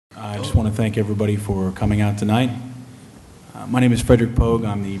I just want to thank everybody for coming out tonight. My name is Frederick Pogue.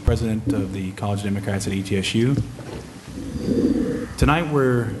 I'm the president of the College Democrats at ETSU. Tonight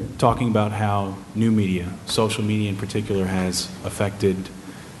we're talking about how new media, social media in particular, has affected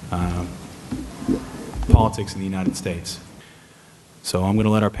politics in the United States. So I'm going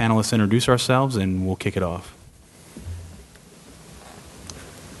to let our panelists introduce ourselves and we'll kick it off.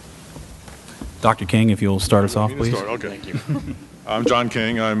 Dr. King, if you'll start us off, please. Okay. Thank you. I'm John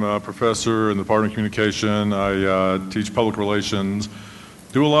King. I'm a professor in the Department of Communication. I teach public relations,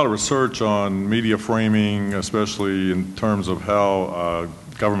 do a lot of research on media framing, especially in terms of how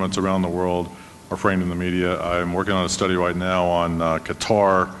governments around the world are framed in the media. I'm working on a study right now on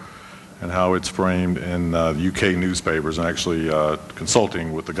Qatar and how it's framed in the UK newspapers, and actually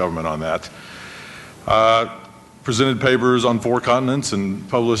consulting with the government on that. Presented papers on 4 continents and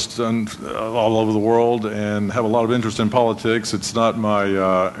published all over the world, and have a lot of interest in politics. It's not my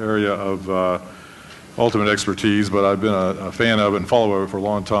area of ultimate expertise, but I've been a fan of it and follower of it for a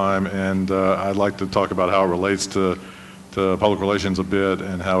long time, and I'd like to talk about how it relates to public relations a bit,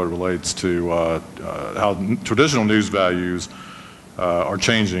 and how it relates to how traditional news values are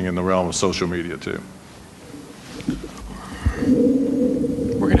changing in the realm of social media too.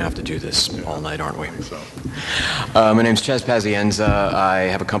 We're going to have to do this all night, aren't we? My name's Ches Pazienza. I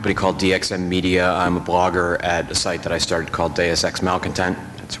have a company called DXM Media. I'm a blogger at a site that I started called Deus Ex Malcontent.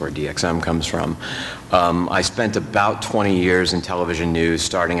 That's where DXM comes from. I spent about 20 years in television news,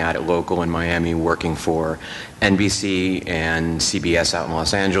 starting out at local in Miami, working for NBC and CBS out in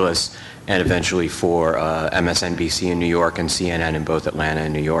Los Angeles, and eventually for MSNBC in New York and CNN in both Atlanta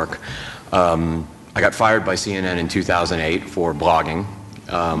and New York. I got fired by CNN in 2008 for blogging,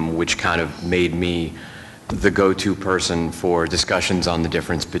 which kind of made me the go-to person for discussions on the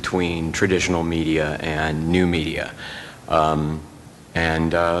difference between traditional media and new media. That's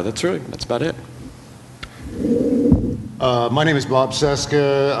about it. My name is Bob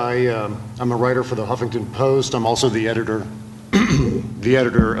Seska. I'm a writer for the Huffington Post. I'm also the editor the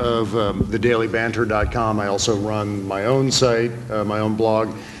editor of thedailybanter.com. I also run my own site, my own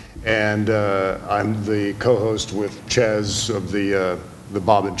blog, and I'm the co-host with Ches of the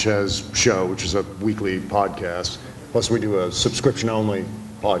Bob and Ches Show, which is a weekly podcast. Plus, we do a subscription-only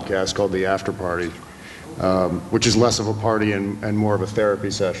podcast called The After Party, which is less of a party and more of a therapy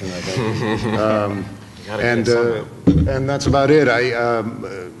session, I think. And that's about it.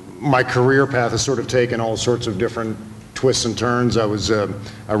 My career path has sort of taken all sorts of different twists and turns. I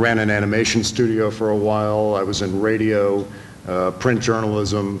ran an animation studio for a while. I was in radio, print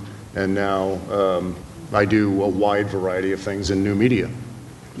journalism, and now I do a wide variety of things in new media.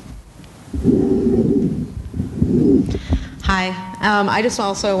 Hi. I just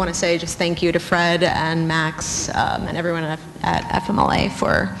also want to say just thank you to Fred and Max and everyone at FMLA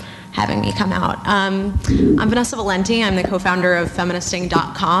for having me come out. I'm Vanessa Valenti. I'm the co-founder of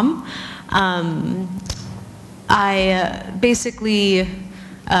feministing.com. I basically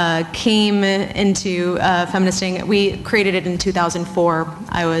came into Feministing. We created it in 2004.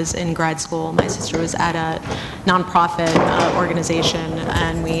 I was in grad school. My sister was at a nonprofit organization,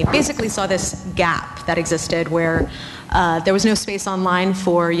 and we basically saw this gap that existed where there was no space online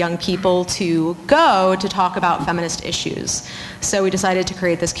for young people to go to talk about feminist issues. So we decided to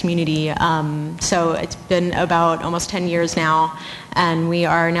create this community. So it's been about almost 10 years now, and we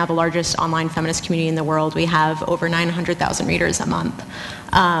are now the largest online feminist community in the world. We have over 900,000 readers a month.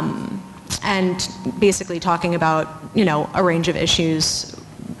 And basically talking about, a range of issues,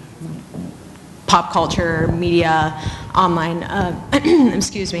 pop culture, media, online,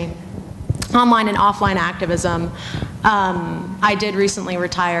 excuse me, online and offline activism. I did recently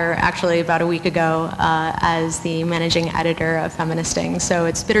retire, actually about a week ago, as the managing editor of Feministing, so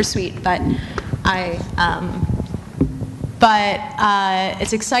it's bittersweet, but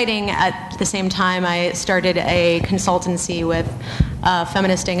it's exciting. At the same time, I started a consultancy with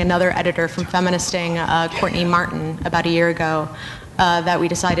Feministing, another editor from Feministing, Courtney Martin, about a year ago, that we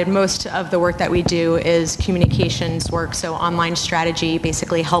decided most of the work that we do is communications work, so online strategy,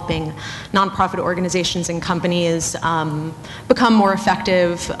 basically helping nonprofit organizations and companies become more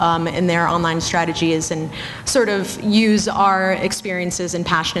effective in their online strategies, and sort of use our experiences and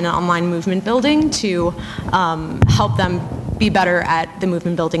passion in online movement building to help them be better at the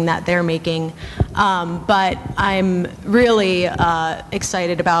movement building that they're making. But I'm really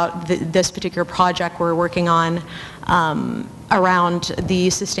excited about this particular project we're working on around the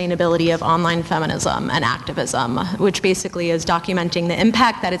sustainability of online feminism and activism, which basically is documenting the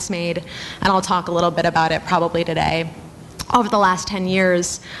impact that it's made, and I'll talk a little bit about it probably today. over the last 10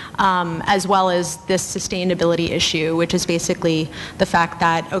 years, as well as this sustainability issue, which is basically the fact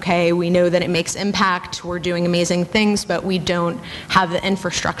that, okay, we know that it makes impact, we're doing amazing things, but we don't have the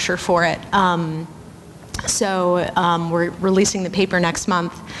infrastructure for it. We're releasing the paper next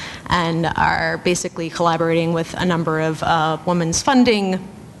month and are basically collaborating with a number of women's funding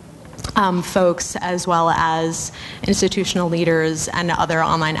folks, as well as institutional leaders and other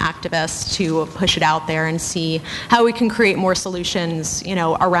online activists, to push it out there and see how we can create more solutions,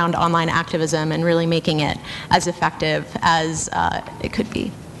 around online activism and really making it as effective as it could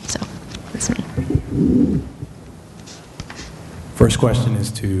be. So that's me. First question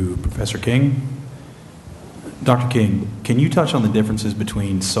is to Professor King. Dr. King, can you touch on the differences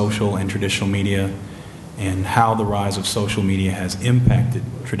between social and traditional media and how the rise of social media has impacted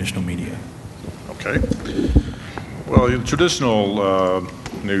traditional media? Okay. Well, the traditional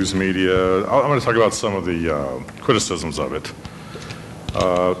news media, I'm going to talk about some of the criticisms of it.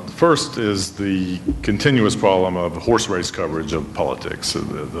 First is the continuous problem of horse race coverage of politics.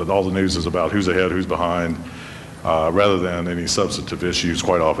 All the news is about who's ahead, who's behind, rather than any substantive issues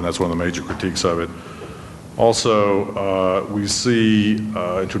quite often. That's one of the major critiques of it. Also, we see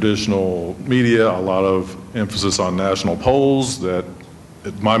in traditional media a lot of emphasis on national polls that,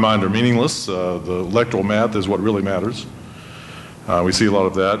 in my mind, are meaningless. The electoral math is what really matters. We see a lot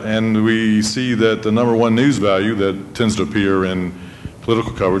of that. And we see that the number one news value that tends to appear in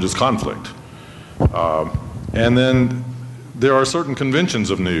political coverage is conflict. And then there are certain conventions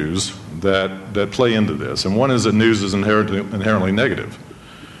of news that play into this. And one is that news is inherently negative.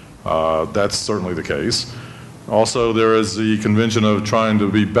 That's certainly the case. Also, there is the convention of trying to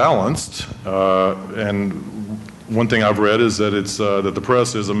be balanced, and one thing I've read is that that the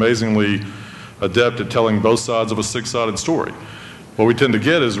press is amazingly adept at telling both sides of a six-sided story. What we tend to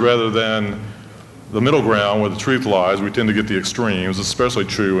get is, rather than the middle ground where the truth lies, we tend to get the extremes, especially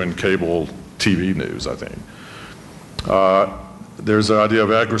true in cable TV news, I think. There's the idea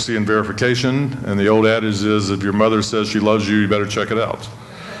of accuracy and verification, and the old adage is, if your mother says she loves you, you better check it out.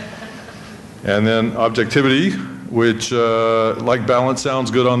 And then objectivity, which, like balance, sounds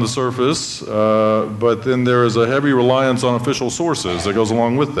good on the surface, but then there is a heavy reliance on official sources that goes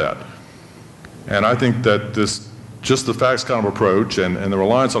along with that. And I think that just the facts kind of approach and the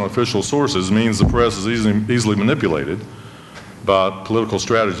reliance on official sources means the press is easily manipulated by political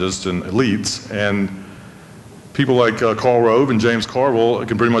strategists and elites. And people like Karl Rove and James Carville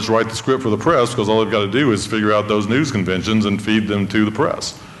can pretty much write the script for the press, because all they've got to do is figure out those news conventions and feed them to the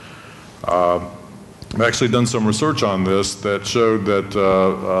press. I've actually done some research on this that showed that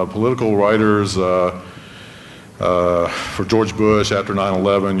political writers for George Bush after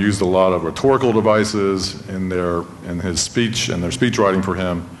 9/11 used a lot of rhetorical devices in their speech writing for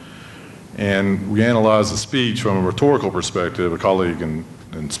him. And we analyzed the speech from a rhetorical perspective. A colleague in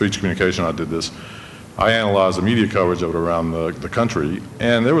speech communication, I did this. I analyzed the media coverage of it around the country,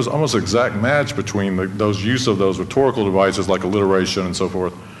 and there was almost an exact match between those use of those rhetorical devices like alliteration and so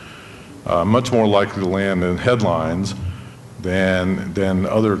forth. Much more likely to land in headlines than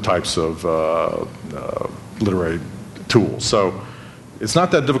other types of literary tools. So it's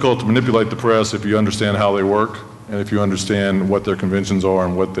not that difficult to manipulate the press if you understand how they work and if you understand what their conventions are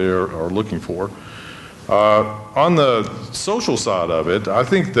and what they are looking for. On the social side of it, I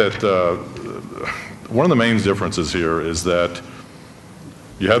think that one of the main differences here is that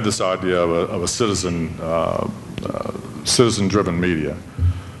you have this idea of a citizen-driven media.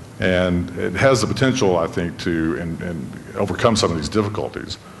 And it has the potential, I think, to overcome some of these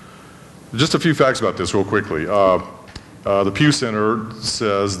difficulties. Just a few facts about this real quickly. The Pew Center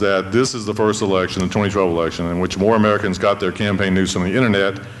says that this is the first election, the 2012 election, in which more Americans got their campaign news from the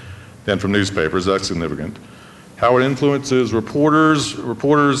internet than from newspapers. That's significant. How it influences reporters,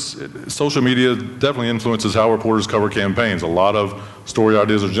 social media definitely influences how reporters cover campaigns. A lot of story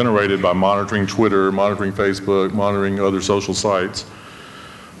ideas are generated by monitoring Twitter, monitoring Facebook, monitoring other social sites.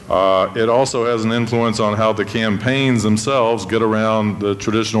 It also has an influence on how the campaigns themselves get around the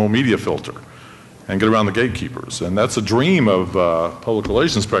traditional media filter and get around the gatekeepers. And that's a dream of public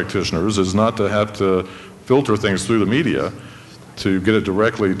relations practitioners, is not to have to filter things through the media to get it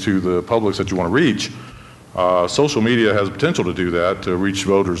directly to the publics that you want to reach. Social media has potential to do that, to reach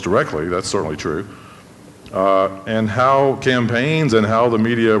voters directly. That's certainly true. And how campaigns and how the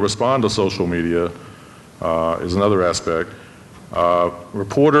media respond to social media is another aspect.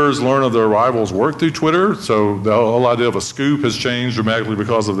 Reporters learn of their rivals' work through Twitter, so the whole idea of a scoop has changed dramatically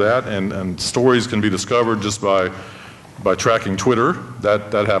because of that, and stories can be discovered just by tracking Twitter.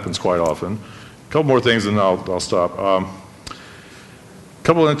 That happens quite often. A couple more things and I'll stop.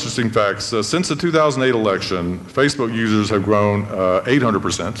 couple of interesting facts. Since the 2008 election, Facebook users have grown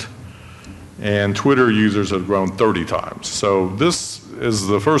 800%, and Twitter users have grown 30 times. So this is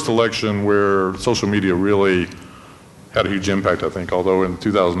the first election where social media really had a huge impact, I think, although in the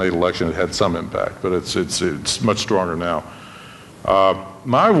 2008 election it had some impact, but it's much stronger now.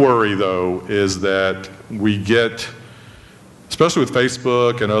 My worry, though, is that we get, especially with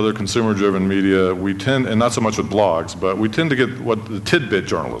Facebook and other consumer-driven media, we tend, and not so much with blogs, but we tend to get what the tidbit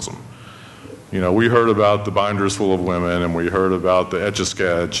journalism. You know, we heard about the binders full of women, and we heard about the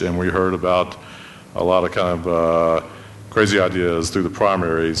Etch-a-Sketch, and we heard about a lot of kind of crazy ideas through the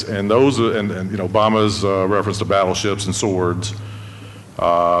primaries, and those, and you know, Obama's reference to battleships and swords.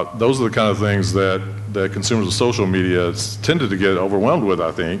 Those are the kind of things that consumers of social media tended to get overwhelmed with,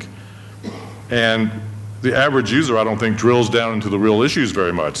 I think. And the average user, I don't think, drills down into the real issues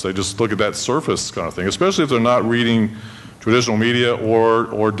very much. They just look at that surface kind of thing, especially if they're not reading traditional media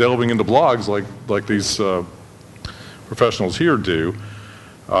or delving into blogs like these professionals here do.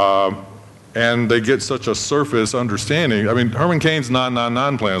 And they get such a surface understanding. I mean, Herman Cain's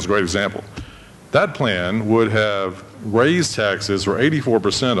 999 plan is a great example. That plan would have raised taxes for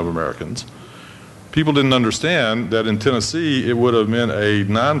 84% of Americans. People didn't understand that in Tennessee it would have meant a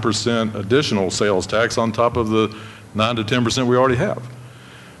 9% additional sales tax on top of the 9 to 10% we already have.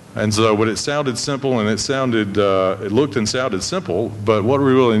 And so when it sounded simple and it looked and sounded simple, but what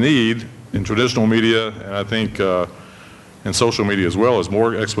we really need in traditional media, and I think in social media as well, is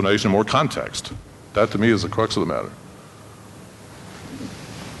more explanation, more context. That to me is the crux of the matter.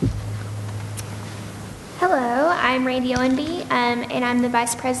 Hello, I'm Randy Owenby, and I'm the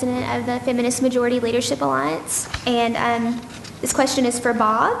Vice President of the Feminist Majority Leadership Alliance. And this question is for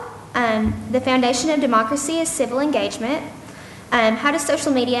Bob. The foundation of democracy is civil engagement. How does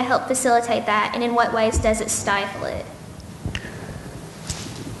social media help facilitate that, and in what ways does it stifle it?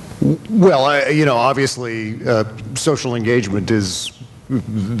 Well, obviously, social engagement is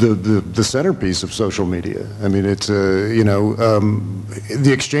the centerpiece of social media. I mean, it's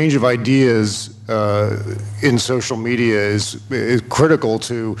the exchange of ideas in social media is critical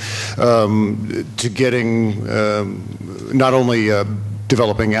to getting not only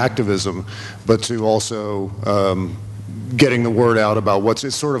developing activism, but to also getting the word out about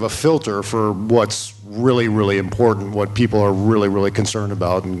it's sort of a filter for what's really, really important, what people are really, really concerned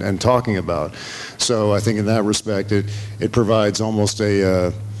about and talking about. So I think in that respect, it provides almost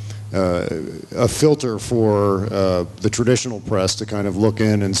a filter for the traditional press to kind of look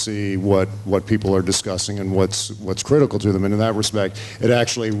in and see what people are discussing and what's critical to them. And in that respect, it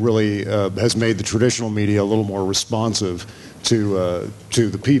actually really has made the traditional media a little more responsive to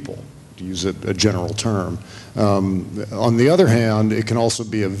the people, to use a general term. On the other hand, it can also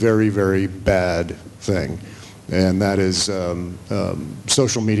be a very, very bad thing, and that is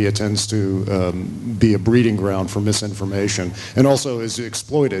social media tends to be a breeding ground for misinformation, and also is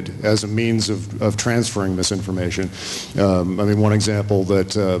exploited as a means of transferring misinformation. I mean, one example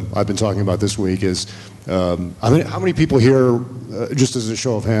that I've been talking about this week is how many people here, just as a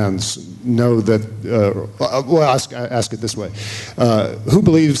show of hands, know that, well, ask it this way. Who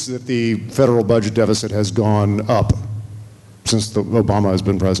believes that the federal budget deficit has gone up since Obama has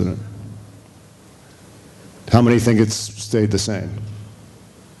been president? How many think it's stayed the same?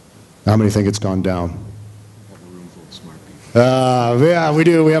 How many think it's gone down? Yeah, we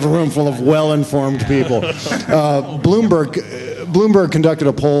do. We have a room full of well-informed people. Bloomberg conducted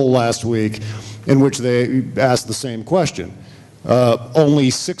a poll last week in which they asked the same question. Only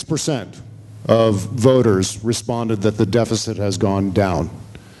 6% of voters responded that the deficit has gone down,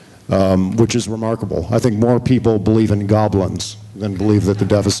 which is remarkable. I think more people believe in goblins than believe that the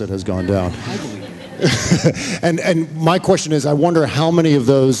deficit has gone down. And my question is, I wonder how many of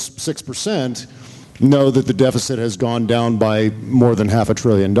those 6% know that the deficit has gone down by more than $500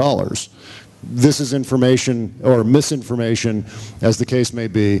 billion. This is information or misinformation, as the case may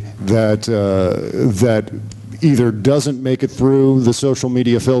be, that either doesn't make it through the social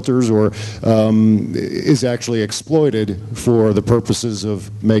media filters or is actually exploited for the purposes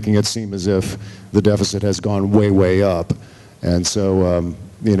of making it seem as if the deficit has gone way, way up. And so,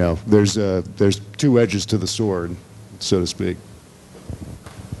 there's two edges to the sword, so to speak.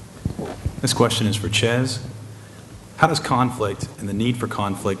 This question is for Ches. How does conflict and the need for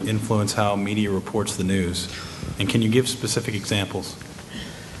conflict influence how media reports the news? And can you give specific examples?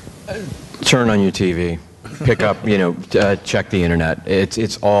 Turn on your TV. Pick up, check the internet.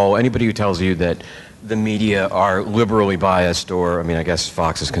 It's all, anybody who tells you that the media are liberally biased, or, I mean, I guess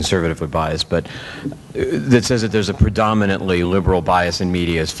Fox is conservatively biased, but that says that there's a predominantly liberal bias in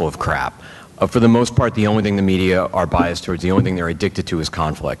media is full of crap. For the most part, the only thing the media are biased towards, the only thing they're addicted to is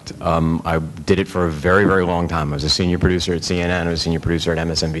conflict. I did it for a very, very long time. I was a senior producer at CNN, I was a senior producer at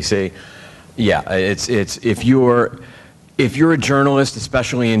MSNBC. Yeah, if you're a journalist,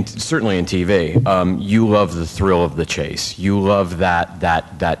 especially certainly in TV, you love the thrill of the chase. You love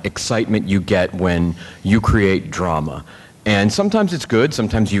that excitement you get when you create drama. And sometimes it's good.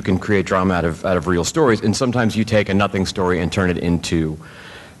 Sometimes you can create drama out of real stories, and sometimes you take a nothing story and turn it into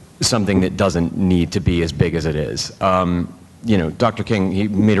something that doesn't need to be as big as it is. You know, Dr. King, he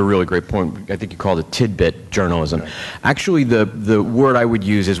made a really great point. I think he called it tidbit journalism. Actually, the word I would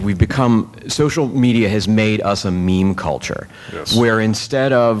use is social media has made us a meme culture, yes, where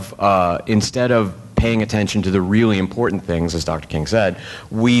instead of paying attention to the really important things, as Dr. King said,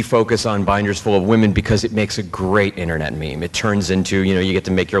 we focus on binders full of women because it makes a great internet meme. It turns into, you know, you get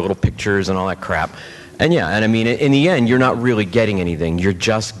to make your little pictures and all that crap. And yeah, and I mean, in the end, you're not really getting anything. You're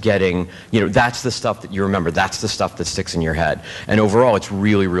just getting, you know, that's the stuff that you remember. That's the stuff that sticks in your head. And overall, it's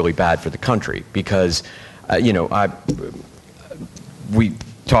really, really bad for the country because, you know, we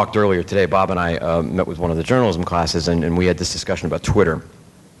talked earlier today, Bob and I met with one of the journalism classes, and we had this discussion about Twitter.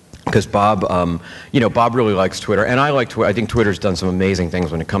 Because Bob, you know, Bob really likes Twitter, and I like Twitter. I think Twitter's done some amazing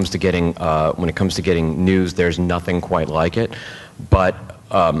things when it comes to getting news. There's nothing quite like it, but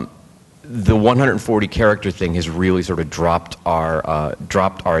the 140 character thing has really sort of dropped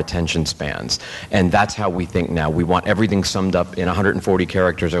our attention spans, and that's how we think now. We want everything summed up in 140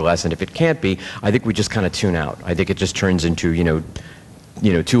 characters or less, and if it can't be, I think we just kind of tune out. I think it just turns into you know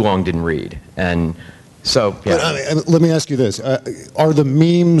too long didn't read. And so, yeah. But, I mean, let me ask you this. Are the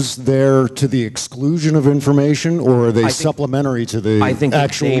memes there to the exclusion of information, or are they supplementary to the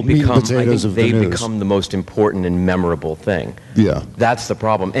actual meat and potatoes of the news? They become the most important and memorable thing. Yeah. That's the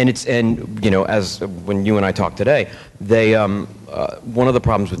problem. And you know, as when you and I talked today, one of the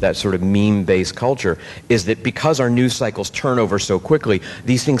problems with that sort of meme-based culture is that because our news cycles turn over so quickly,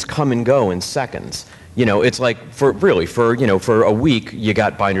 these things come and go in seconds. You know, it's like for a week you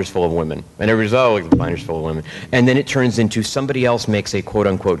got binders full of women, and everybody's like binders full of women, and then it turns into somebody else makes a quote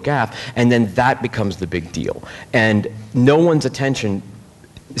unquote gaffe, and then that becomes the big deal, and no one's attention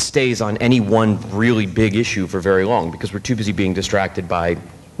stays on any one really big issue for very long because we're too busy being distracted by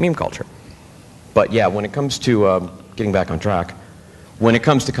meme culture. But yeah, when it comes to getting back on track, when it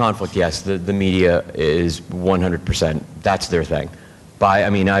comes to conflict, yes, the media is 100%. That's their thing.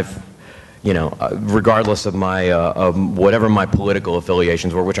 You know, regardless of my whatever my political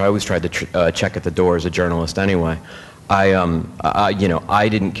affiliations were, which I always tried to check at the door as a journalist anyway, I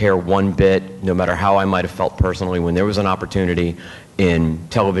didn't care one bit, no matter how I might have felt personally, when there was an opportunity in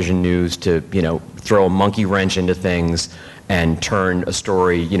television news to, you know, throw a monkey wrench into things and turn a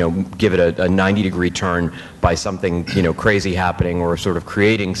story, you know, give it a 90-degree turn by something, you know, crazy happening or sort of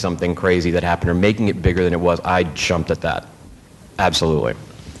creating something crazy that happened or making it bigger than it was, I jumped at that. Absolutely.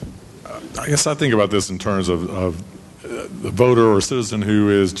 I guess I think about this in terms of the voter or citizen who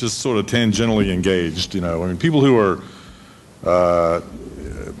is just sort of tangentially engaged. You know, I mean, people who are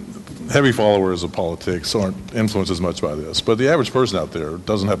heavy followers of politics aren't influenced as much by this. But the average person out there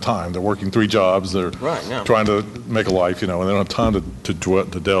doesn't have time. They're working 3 jobs. They're trying to make a life, you know, and they don't have time to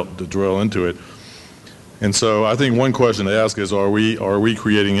drill into it. And so I think one question to ask is, are we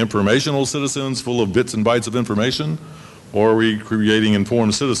creating informational citizens full of bits and bytes of information? Or are we creating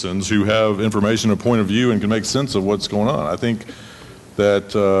informed citizens who have information, a point of view, and can make sense of what's going on? I think that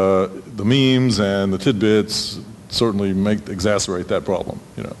the memes and the tidbits certainly exacerbate that problem.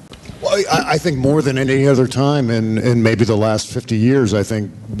 You know. Well, I think more than any other time in maybe the last 50 years, I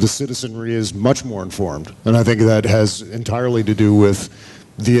think the citizenry is much more informed, and I think that has entirely to do with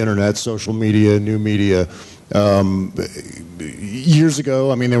the internet, social media, new media. Years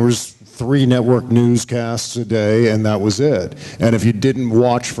ago, I mean, there was 3 network newscasts a day, and that was it. And if you didn't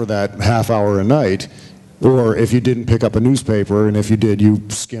watch for that half hour a night, or if you didn't pick up a newspaper, and if you did, you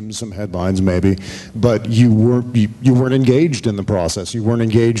skimmed some headlines maybe, but you weren't engaged in the process. You weren't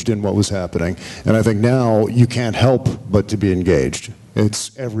engaged in what was happening. And I think now you can't help but to be engaged.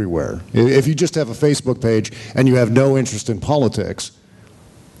 It's everywhere. If you just have a Facebook page and you have no interest in politics,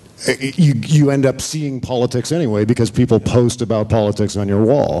 you end up seeing politics anyway because people post about politics on your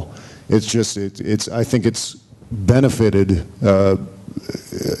wall. It's just, I think it's benefited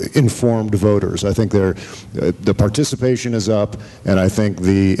informed voters. I think the participation is up, and I think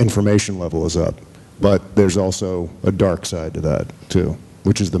the information level is up. But there's also a dark side to that, too,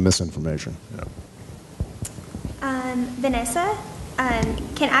 which is the misinformation. Yeah. Vanessa,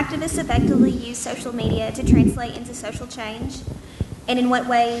 can activists effectively use social media to translate into social change? And in what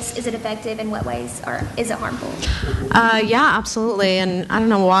ways is it effective, and what ways is it harmful? Yeah, absolutely. And I don't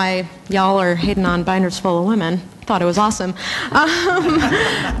know why y'all are hating on binders full of women. Thought it was awesome. As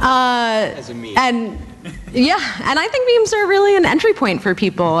a meme. And yeah, and I think memes are really an entry point for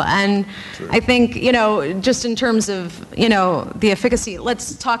people. And I think, just in terms of, the efficacy,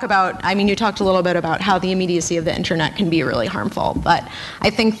 let's talk about, you talked a little bit about how the immediacy of the internet can be really harmful. But I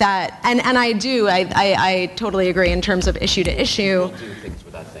think that, and I totally agree in terms of issue to issue. People do things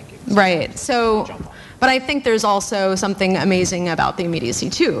without thinking. Right. So, but I think there's also something amazing about the immediacy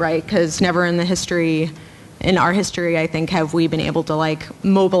too, right? Because never in our history, I think, have we been able to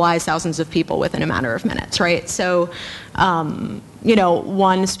mobilize thousands of people within a matter of minutes, right? So,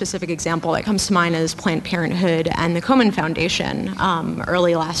 one specific example that comes to mind is Planned Parenthood and the Komen Foundation.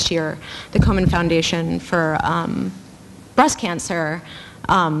 Early last year, the Komen Foundation for breast cancer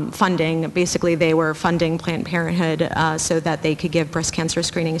funding. Basically, they were funding Planned Parenthood so that they could give breast cancer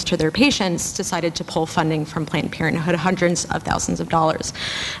screenings to their patients, decided to pull funding from Planned Parenthood, hundreds of thousands of dollars.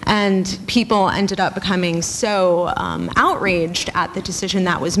 And people ended up becoming so outraged at the decision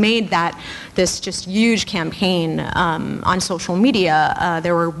that was made that this just huge campaign on social media,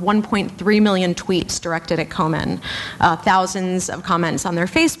 there were 1.3 million tweets directed at Komen, thousands of comments on their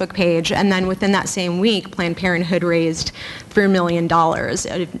Facebook page, and then within that same week, Planned Parenthood raised $3 million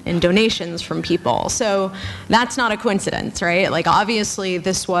in donations from people. So that's not a coincidence, right? Obviously,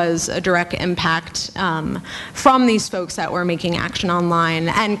 this was a direct impact from these folks that were making action online,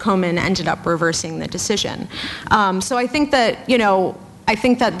 and Komen ended up reversing the decision. So I think that,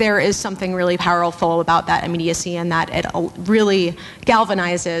 there is something really powerful about that immediacy, and that it really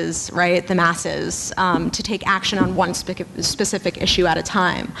galvanizes, right, the masses to take action on one specific issue at a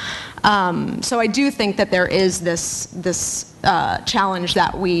time. So I do think that there is this challenge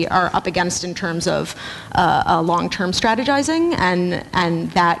that we are up against in terms of long-term strategizing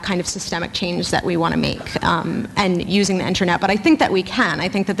and that kind of systemic change that we want to make and using the internet. But I think that we can. I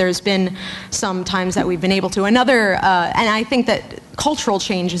think that there's been some times that we've been able to. And I think that cultural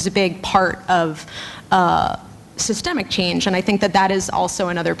change is a big part of systemic change, and I think that is also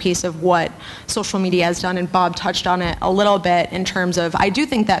another piece of what social media has done, and Bob touched on it a little bit in terms of, I do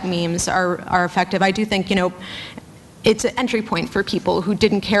think that memes are effective. I do think, it's an entry point for people who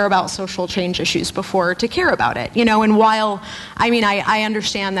didn't care about social change issues before to care about it, and while, I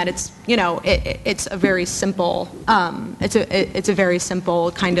understand that it's, it's a very simple, it's a very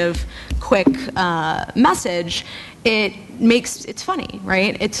simple kind of quick message. It's funny,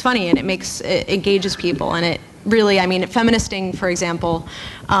 right? It's funny, and it engages people, and it really, feministing, for example,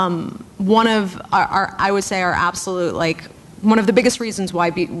 one of I would say our absolute, one of the biggest reasons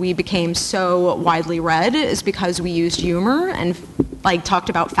why we became so widely read is because we used humor and talked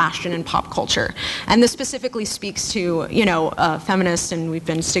about fashion and pop culture. And this specifically speaks to, feminists, and we've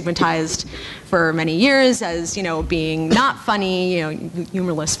been stigmatized for many years as, being not funny,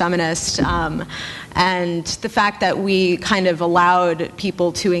 humorless feminist. And the fact that we kind of allowed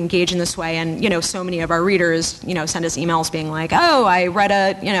people to engage in this way, and, so many of our readers, send us emails being like, oh, I read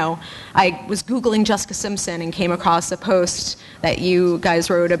I was Googling Jessica Simpson and came across a post that you guys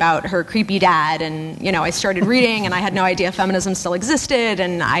wrote about her creepy dad, and, I started reading, and I had no idea feminism still existed,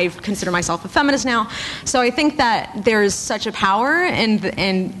 and I consider myself a feminist now. So I think that there's such a power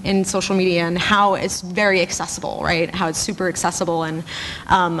in social media, and how it's very accessible, right? How it's super accessible, and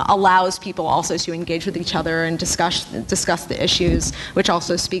allows people also to engage with each other and discuss the issues, which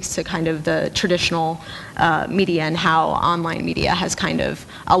also speaks to kind of the traditional media, and how online media has kind of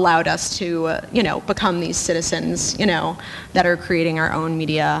allowed us to, become these citizens, that are creating our own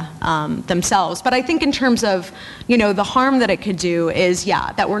media themselves. But I think in terms of, the harm that it could do is,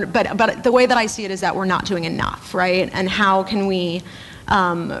 but the way that I see it is that we're not doing enough, right? And how can we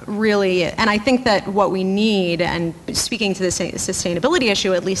really, and I think that what we need, and speaking to the sustainability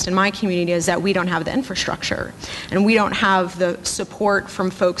issue, at least in my community, is that we don't have the infrastructure, and we don't have the support from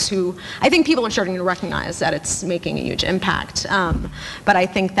folks who, I think people are starting to recognize that it's making a huge impact. But I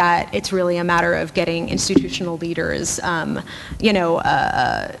think that it's really a matter of getting institutional leaders,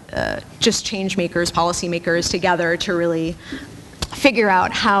 just change makers, policy makers together to really figure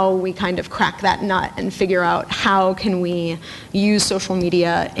out how we kind of crack that nut, and figure out how can we use social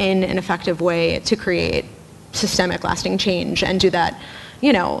media in an effective way to create systemic lasting change, and do that,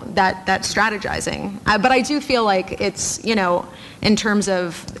 that strategizing. But I do feel like it's, in terms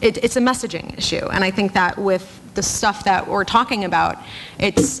of, it's a messaging issue. And I think that with the stuff that we're talking about,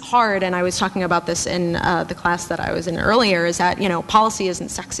 it's hard, and I was talking about this in the class that I was in earlier, is that, policy isn't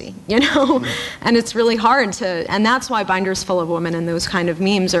sexy, and it's really hard and that's why Binders Full of Women and those kind of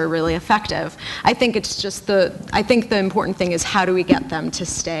memes are really effective. I think it's just I think the important thing is how do we get them to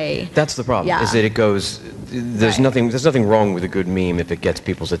stay. That's the problem, is that it goes, there's nothing wrong with a good meme if it gets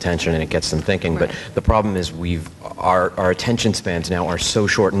people's attention and it gets them thinking, but the problem is our attention spans now are so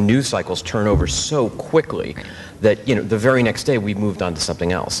short, and news cycles turn over so quickly that the very next day we've moved on to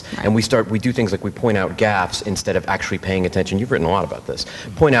something else, and we do things like we point out gaffes instead of actually paying attention. You've written a lot about this.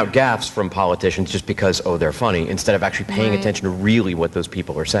 Point out gaffes from politicians just because they're funny, instead of actually paying attention to really what those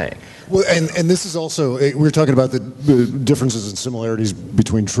people are saying. Well, and this is also, we're talking about the differences and similarities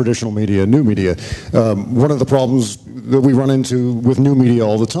between traditional media and new media. One of the problems that we run into with new media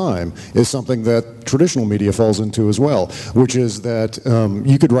all the time is something that traditional media falls into as well, which is that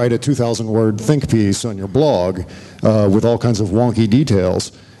you could write a 2,000-word think piece on your blog with all kinds of wonky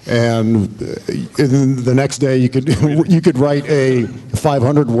details, and the next day you could write a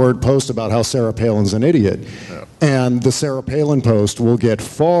 500-word post about how Sarah Palin's an idiot, and the Sarah Palin post will get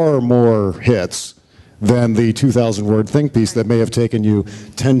far more hits than the 2,000-word think piece that may have taken you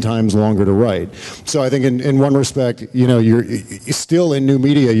 10 times longer to write. So I think in one respect, you're still in new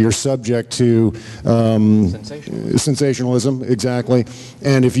media, you're subject to sensationalism, exactly.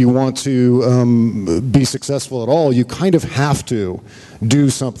 And if you want to be successful at all, you kind of have to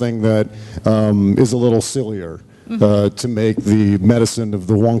do something that is a little sillier. To make the medicine of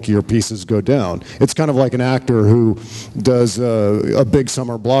the wonkier pieces go down. It's kind of like an actor who does a big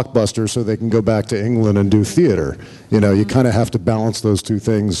summer blockbuster so they can go back to England and do theater. You kind of have to balance those two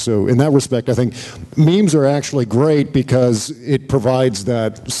things. So in that respect, I think memes are actually great because it provides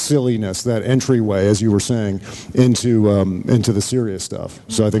that silliness, that entryway, as you were saying, into the serious stuff.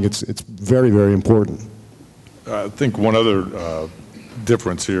 So I think it's very, very important. I think one other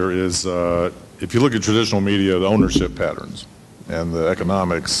difference here is if you look at traditional media, the ownership patterns and the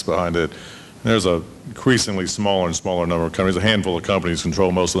economics behind it, there's a increasingly smaller and smaller number of companies. A handful of companies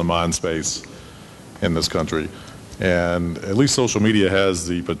control most of the mind space in this country. And at least social media has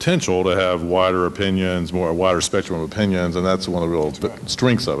the potential to have wider opinions, a wider spectrum of opinions, and that's one of the real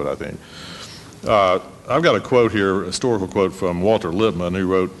strengths of it, I think. I've got a quote here, a historical quote from Walter Lippmann, who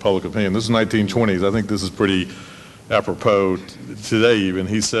wrote Public Opinion. This is 1920s. I think this is pretty apropos today even.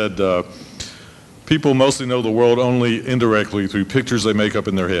 He said, people mostly know the world only indirectly through pictures they make up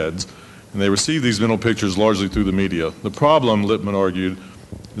in their heads, and they receive these mental pictures largely through the media. The problem, Lippmann argued,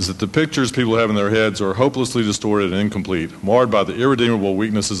 is that the pictures people have in their heads are hopelessly distorted and incomplete, marred by the irredeemable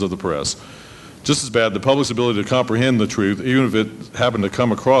weaknesses of the press. Just as bad, the public's ability to comprehend the truth, even if it happened to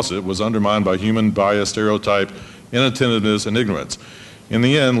come across it, was undermined by human bias, stereotype, inattentiveness, and ignorance. In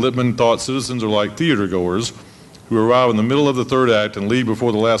the end, Lippmann thought citizens are like theater goers who arrive in the middle of the third act and leave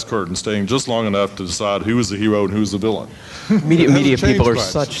before the last curtain, staying just long enough to decide who is the hero and who is the villain. Media people are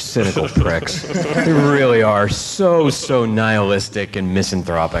such cynical pricks. They really are so nihilistic and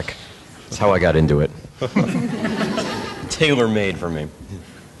misanthropic. That's how I got into it. Tailor-made for me.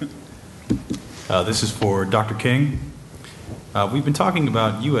 This is for Dr. King. We've been talking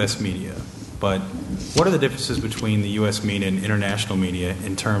about U.S. media, but what are the differences between the U.S. media and international media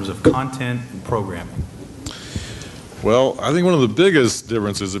in terms of content and programming? Well, I think one of the biggest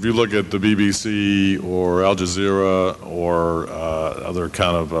differences, if you look at the BBC or Al Jazeera or other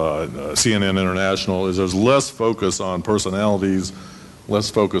kind of CNN International, is there's less focus on personalities, less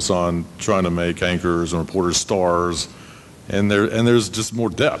focus on trying to make anchors and reporters stars, and there's just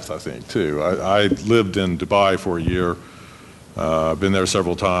more depth, I think, too. I lived in Dubai for a year. I've been there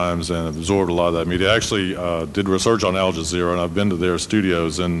several times and absorbed a lot of that media. I actually did research on Al Jazeera, and I've been to their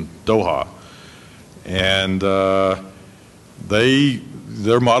studios in Doha. And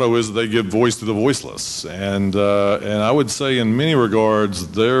their motto is they give voice to the voiceless, and I would say in many regards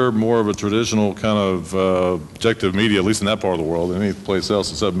they're more of a traditional kind of objective media, at least in that part of the world, than any place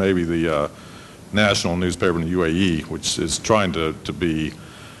else, except maybe the national newspaper in the UAE, which is trying to be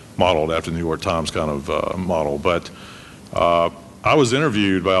modeled after the New York Times kind of model. But I was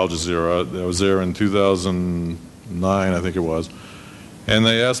interviewed by Al Jazeera. I was there in 2009, I think it was. And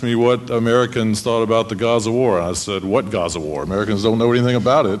they asked me what Americans thought about the Gaza war. And I said, what Gaza war? Americans don't know anything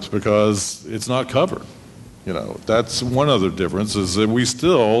about it because it's not covered. That's one other difference, is that we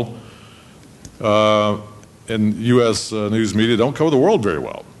still, in U.S. News media, don't cover the world very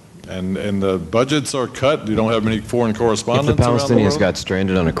well. And the budgets are cut. You don't have many foreign correspondents If the around the Palestinians world. got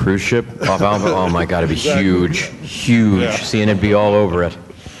stranded on a cruise ship off Alba, oh my God, it'd be huge, huge. Yeah. CNN would be all over it.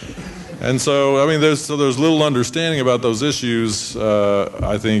 And so, I mean, there's little understanding about those issues,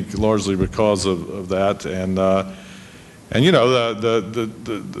 I think, largely because of that. And you know,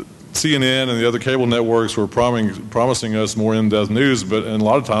 the CNN and the other cable networks were promising us more in-depth news, but and a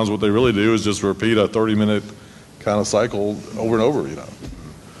lot of times what they really do is just repeat a 30-minute kind of cycle over and over, you know.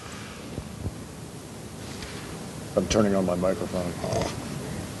 I'm turning on my microphone.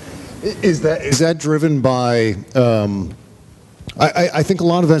 Is that driven by, I think a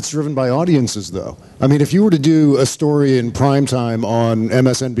lot of that's driven by audiences, though. I mean, if you were to do a story in primetime on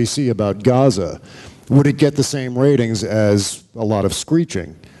MSNBC about Gaza, would it get the same ratings as a lot of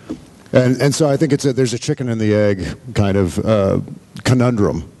screeching? And so I think there's a chicken and the egg kind of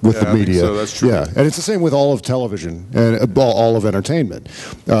conundrum with the media. So that's true. Yeah, and it's the same with all of television and all of entertainment.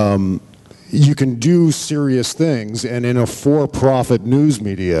 You can do serious things, and in a for-profit news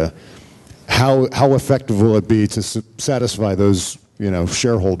media, how effective will it be to satisfy those, you know,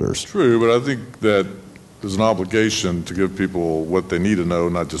 shareholders? True, but I think that there's an obligation to give people what they need to know,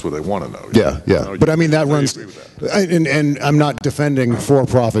 not just what they want to know. Yeah. You know, But I mean, that runs, that. and I'm not defending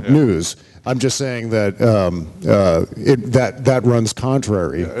for-profit news. I'm just saying that that runs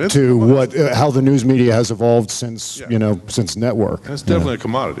contrary to how the news media has evolved since since network. And it's definitely a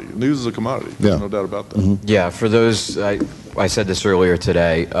commodity. News is a commodity. There's no doubt about that. Mm-hmm. Yeah, for those, I said this earlier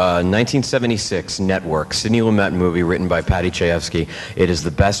today, 1976 Network, Sidney Lumet movie written by Patty Chayefsky. It is the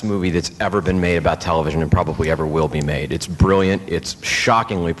best movie that's ever been made about television and probably ever will be made. It's brilliant. It's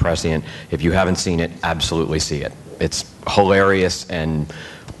shockingly prescient. If you haven't seen it, absolutely see it. It's hilarious and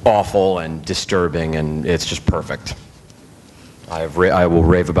awful and disturbing, and it's just perfect. I will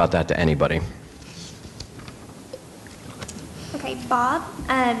rave about that to anybody. Okay, Bob,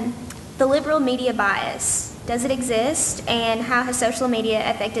 the liberal media bias, does it exist, and how has social media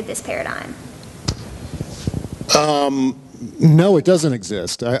affected this paradigm? No, it doesn't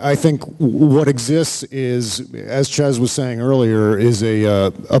exist. I think what exists is, as Ches was saying earlier, is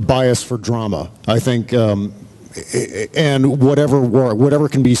a bias for drama. I think, and whatever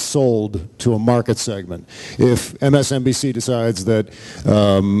can be sold to a market segment. If MSNBC decides that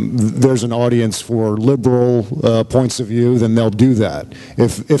there's an audience for liberal points of view, then they'll do that.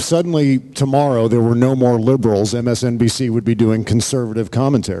 If suddenly tomorrow there were no more liberals, MSNBC would be doing conservative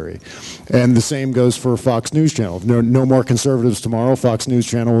commentary. And the same goes for Fox News Channel. If no more conservatives tomorrow, Fox News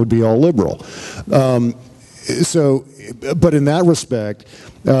Channel would be all liberal. But in that respect,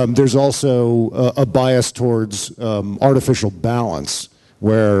 there's also a bias towards artificial balance,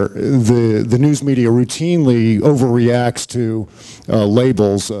 where the news media routinely overreacts to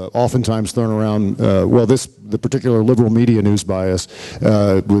labels, oftentimes thrown around. The particular liberal media news bias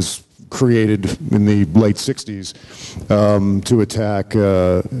was created in the late 60s to attack,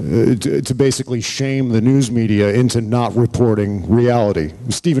 to basically shame the news media into not reporting reality.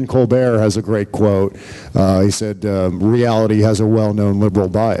 Stephen Colbert has a great quote. He said, reality has a well-known liberal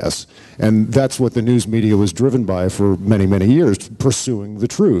bias. And that's what the news media was driven by for many, many years, pursuing the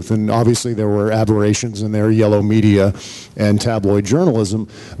truth. And obviously there were aberrations in their yellow media and tabloid journalism.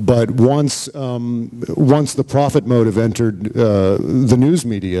 But once the profit motive entered the news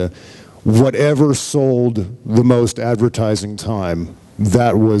media, whatever sold the most advertising time,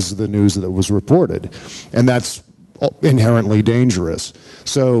 that was the news that was reported. And that's inherently dangerous.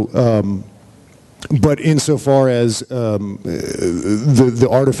 So, but insofar as the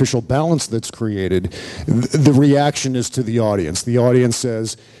artificial balance that's created, the reaction is to the audience. The audience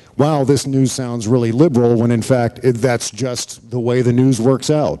says, wow, this news sounds really liberal, when in fact that's just the way the news works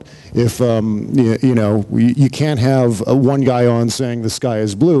out. If you can't have one guy on saying the sky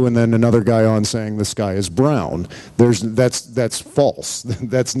is blue and then another guy on saying the sky is brown. That's false.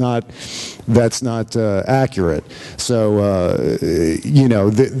 That's not accurate. So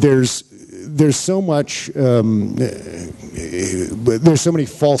there's so much, there's so many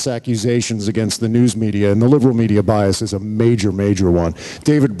false accusations against the news media, and the liberal media bias is a major, major one.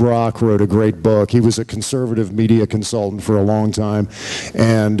 David Brock wrote a great book. He was a conservative media consultant for a long time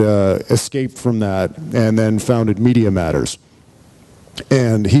and escaped from that and then founded Media Matters.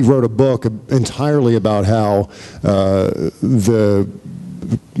 And he wrote a book entirely about how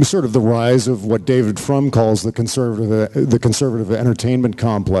the rise of what David Frum calls the conservative entertainment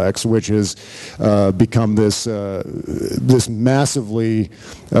complex, which has become this massively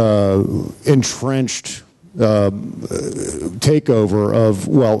entrenched takeover of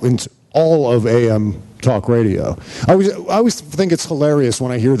all of AM talk radio. I always think it's hilarious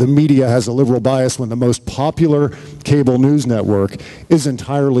when I hear the media has a liberal bias when the most popular cable news network is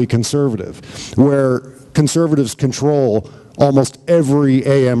entirely conservative, where conservatives control almost every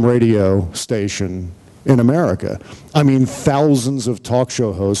AM radio station in America. I mean, thousands of talk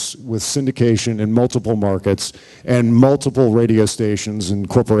show hosts with syndication in multiple markets and multiple radio stations and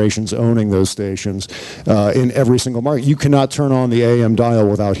corporations owning those stations in every single market. You cannot turn on the AM dial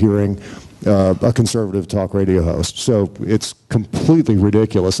without hearing a conservative talk radio host. So it's completely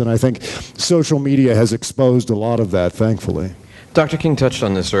ridiculous. And I think social media has exposed a lot of that, thankfully. Dr. King touched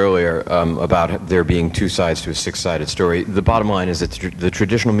on this earlier about there being two sides to a six-sided story. The bottom line is that the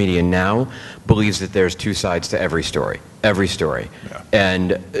traditional media now believes that there's two sides to every story. Every story. Yeah.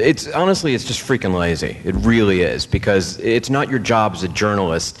 And honestly, it's just freaking lazy. It really is, because it's not your job as a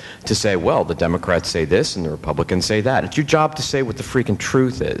journalist to say, well, the Democrats say this and the Republicans say that. It's your job to say what the freaking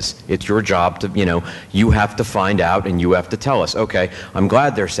truth is. It's your job to, you have to find out and you have to tell us, okay, I'm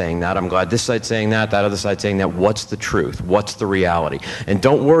glad they're saying that. I'm glad this side's saying that other side's saying that. What's the truth? What's the reality? And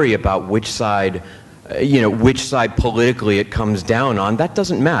don't worry about which side politically it comes down on. That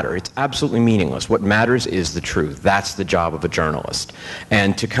doesn't matter. It's absolutely meaningless. What matters is the truth. That's the job of a journalist.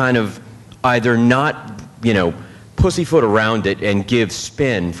 And to kind of either not, pussyfoot around it and give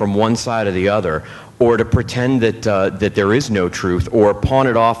spin from one side or the other, or to pretend that that there is no truth, or pawn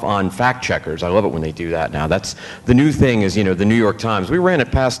it off on fact checkers. I love it when they do that now. That's the new thing. Is the New York Times. We ran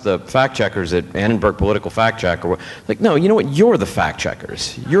it past the fact checkers at Annenberg Political Fact Check. Like, no, you know what? You're the fact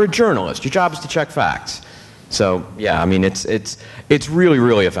checkers. You're a journalist. Your job is to check facts. So yeah, I mean, it's really,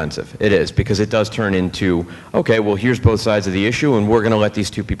 really offensive. It is, because it does turn into, okay, well, here's both sides of the issue, and we're going to let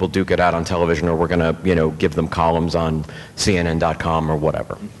these two people duke it out on television, or we're going to give them columns on CNN.com or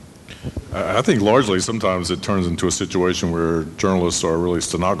whatever. I think largely sometimes it turns into a situation where journalists are really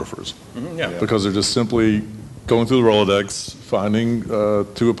stenographers. Mm-hmm, yeah. Because they're just simply going through the Rolodex, finding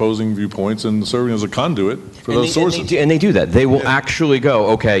two opposing viewpoints and serving as a conduit for those sources. And they do that. They will actually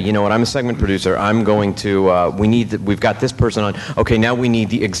go, okay, you know what, I'm a segment producer. I'm going to, we've got this person on. Okay, now we need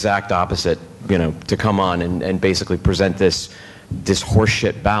the exact opposite, to come on and basically present this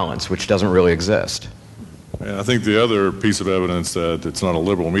horseshit balance, which doesn't really exist. And I think the other piece of evidence that it's not a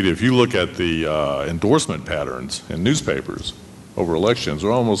liberal media, if you look at the endorsement patterns in newspapers over elections,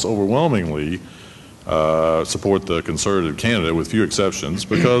 they're almost overwhelmingly support the conservative candidate, with few exceptions,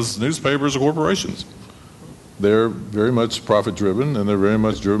 because newspapers are corporations. They're very much profit-driven, and they're very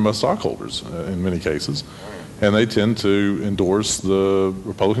much driven by stockholders in many cases, and they tend to endorse the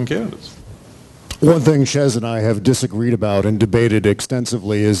Republican candidates. One thing Chez and I have disagreed about and debated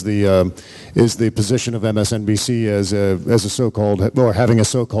extensively is the position of MSNBC as a so-called, or having a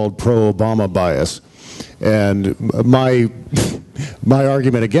so-called pro-Obama bias, and my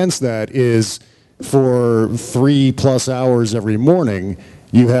argument against that is, for 3+ hours every morning,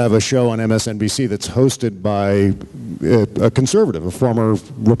 you have a show on MSNBC that's hosted by a conservative, a former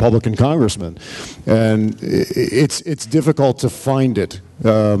Republican congressman, and it's difficult to find it.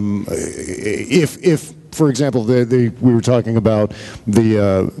 If for example, we were talking about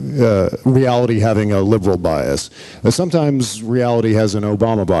the reality having a liberal bias. Sometimes reality has an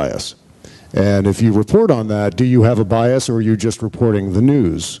Obama bias, and if you report on that, do you have a bias, or are you just reporting the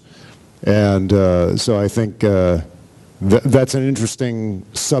news? And so I think that's an interesting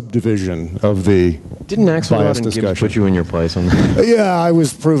subdivision of the Didn't Axel bias and discussion. Gibbs put you in your place on that? Yeah, I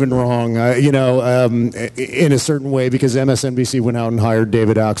was proven wrong, in a certain way, because MSNBC went out and hired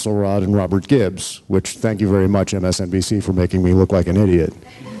David Axelrod and Robert Gibbs, which, thank you very much, MSNBC, for making me look like an idiot.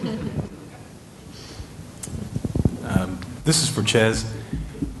 This is for Chez.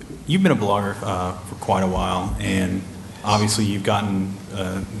 You've been a blogger for quite a while, and obviously you've gotten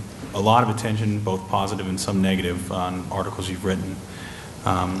a lot of attention, both positive and some negative, on articles you've written.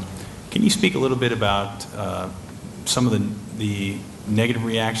 Can you speak a little bit about some of the negative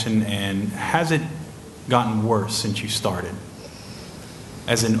reaction, and has it gotten worse since you started?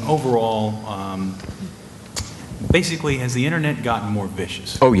 As an overall, basically, has the internet gotten more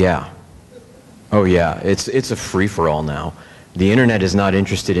vicious? Oh yeah. Oh yeah. It's a free-for-all now. The internet is not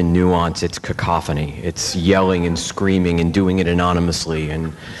interested in nuance. It's cacophony. It's yelling and screaming and doing it anonymously.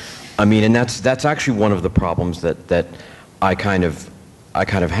 And I mean, and that's actually one of the problems that I kind of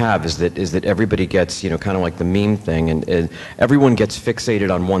have, is that everybody gets, kind of like the meme thing, and everyone gets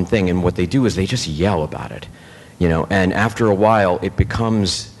fixated on one thing, and what they do is they just yell about it, and after a while it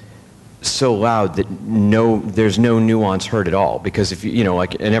becomes so loud that there's no nuance heard at all, because if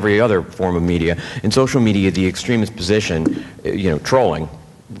like in every other form of media, in social media, the extremist position, trolling,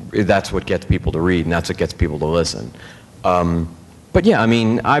 that's what gets people to read, and that's what gets people to listen. But yeah, I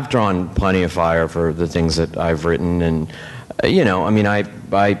mean, I've drawn plenty of fire for the things that I've written, and I mean,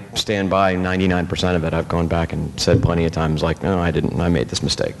 I stand by 99% of it. I've gone back and said plenty of times, like, no, I didn't. I made this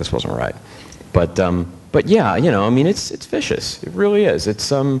mistake. This wasn't right. But yeah, I mean, it's vicious. It really is.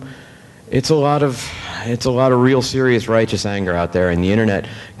 It's it's a lot of real serious righteous anger out there, and the internet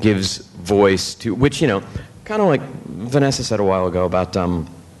gives voice to, which, you know, kind of like Vanessa said a while ago about,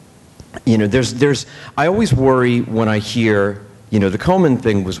 you know, I always worry when I hear, you know, the Komen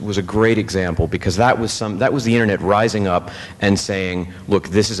thing was a great example, because that was the internet rising up and saying, look,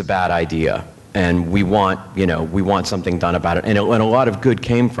 this is a bad idea, and we want something done about it, and a lot of good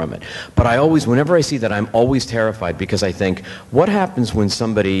came from it. But whenever I see that, I'm always terrified, because I think, what happens when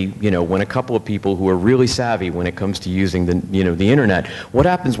somebody, you know, when a couple of people who are really savvy when it comes to using the internet, what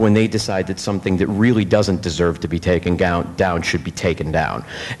happens when they decide that something that really doesn't deserve to be taken down should be taken down?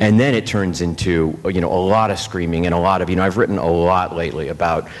 And then it turns into, you know, a lot of screaming and a lot of, you know, I've written a lot lately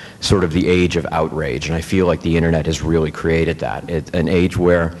about sort of the age of outrage, and I feel like the internet has really created that. It's an age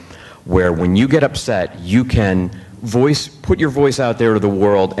where when you get upset, you can put your voice out there to the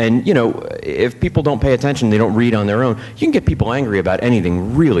world, and, you know, if people don't pay attention, they don't read on their own, you can get people angry about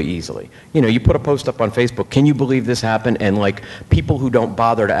anything really easily. You know, you put a post up on Facebook, can you believe this happened? And, like, people who don't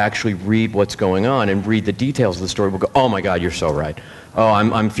bother to actually read what's going on and read the details of the story will go, oh my God, you're so right. Oh,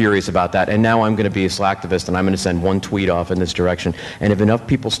 I'm furious about that, and now I'm going to be a slacktivist, and I'm going to send one tweet off in this direction. And if enough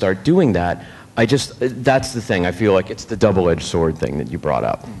people start doing that, that's the thing. I feel like it's the double-edged sword thing that you brought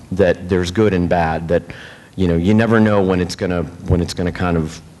up, that there's good and bad, that, you know, you never know when it's gonna kind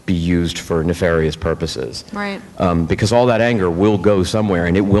of be used for nefarious purposes. Right. Because all that anger will go somewhere,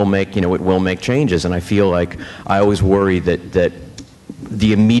 and it will make changes. And I feel like I always worry that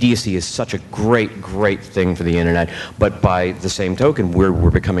the immediacy is such a great thing for the internet, but by the same token,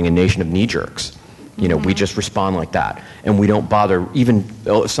 we're becoming a nation of knee-jerks. You know, we just respond like that, and we don't bother,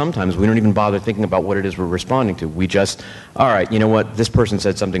 sometimes we don't even bother thinking about what it is we're responding to. We just, all right, you know what, this person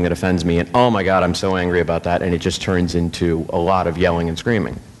said something that offends me, and oh my God, I'm so angry about that, and it just turns into a lot of yelling and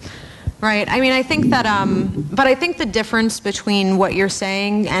screaming. Right. I mean, I think that, but I think the difference between what you're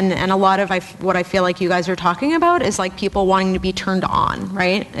saying and a lot of what I feel like you guys are talking about is, like, people wanting to be turned on,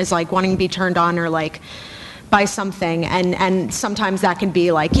 right? Is like wanting to be turned on, or like, by something, and sometimes that can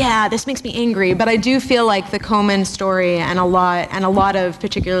be like, yeah, this makes me angry. But I do feel like the Komen story and a lot of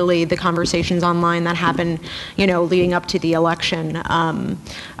particularly the conversations online that happened, you know, leading up to the election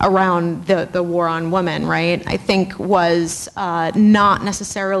around the war on women, right? I think was not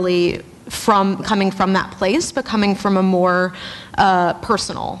necessarily coming from that place, but coming from a more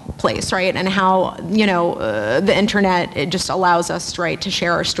personal place, right? And how, you know, the internet, it just allows us, right, to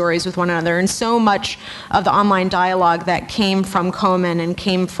share our stories with one another. And so much of the online dialogue that came from Komen and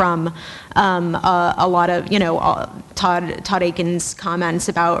came from a lot of, you know, Todd Aiken's comments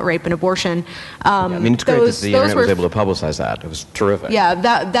about rape and abortion. I mean, it's great that the internet was able to publicize that. It was terrific.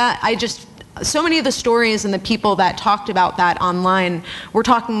 Yeah, so many of the stories and the people that talked about that online were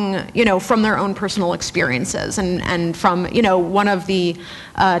talking, you know, from their own personal experiences, and from, you know, one of the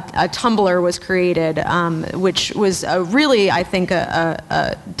a Tumblr was created, which was really, I think,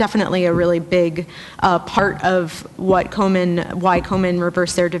 definitely a really big part of why Komen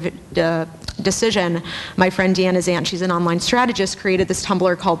reversed their decision. My friend Deanna Zant, she's an online strategist, created this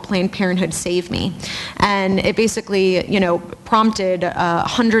Tumblr called Planned Parenthood Save Me, and it basically, you know, prompted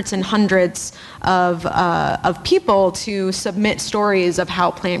hundreds and hundreds of people to submit stories of how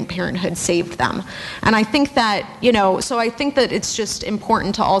Planned Parenthood saved them. And I think that, you know, so I think that it's just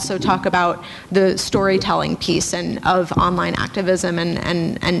important to also talk about the storytelling piece and of online activism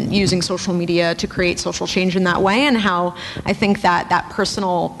and using social media to create social change in that way, and how I think that that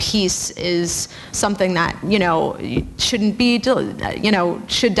personal piece is something that, you know, shouldn't be, you know,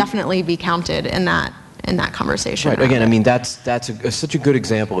 should definitely be counted in that conversation. Right. Again, I mean, that's such a good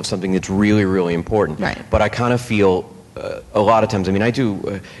example of something that's really, really important. Right. But I kind of feel a lot of times, I mean, I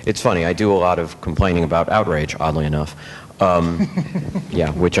do, it's funny, I do a lot of complaining about outrage, oddly enough.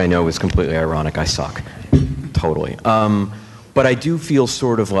 Yeah, which I know is completely ironic. I suck. Totally. But I do feel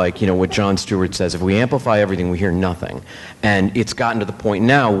sort of like, you know, what Jon Stewart says, if we amplify everything, we hear nothing. And it's gotten to the point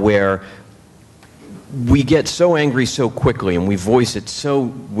now where we get so angry so quickly, and we voice it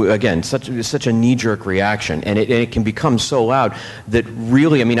so, again, such a knee-jerk reaction, and it can become so loud that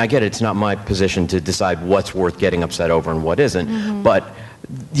really, I mean, I get it, it's not my position to decide what's worth getting upset over and what isn't, but,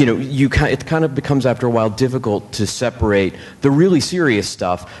 you know, it kind of becomes, after a while, difficult to separate the really serious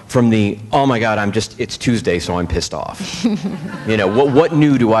stuff from the, oh my God, it's Tuesday, so I'm pissed off. You know, what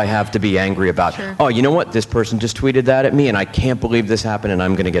new do I have to be angry about? Sure. Oh, you know what, this person just tweeted that at me, and I can't believe this happened, and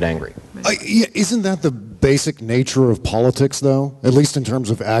I'm going to get angry. Right. Isn't that the basic nature of politics, though? At least in terms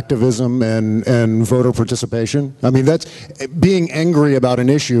of activism and voter participation? I mean, that's being angry about an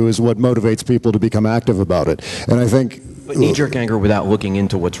issue is what motivates people to become active about it. And I think... But knee-jerk anger without looking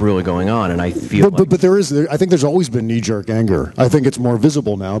into what's really going on, and I feel but I think there's always been knee-jerk anger. I think it's more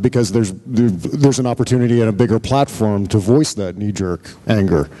visible now because there's an opportunity and a bigger platform to voice that knee-jerk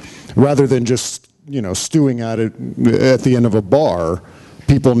anger. Rather than just, stewing at it at the end of a bar,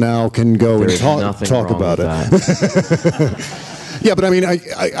 people now can go and talk about it. Yeah, but I mean,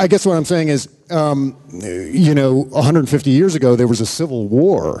 I guess what I'm saying is, 150 years ago, there was a civil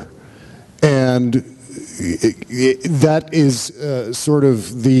war, and that is sort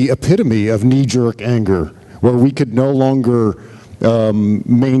of the epitome of knee-jerk anger, where we could no longer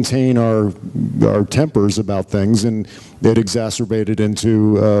maintain our tempers about things, and it exacerbated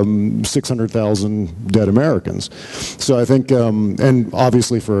into 600,000 dead Americans. So I think, and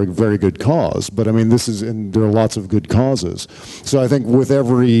obviously for a very good cause, but I mean, and there are lots of good causes. So I think with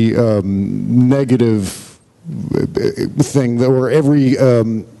every negative thing, or every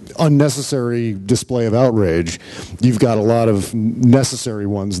unnecessary display of outrage, you've got a lot of necessary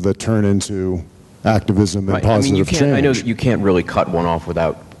ones that turn into activism and positive change. I know that you can't really cut one off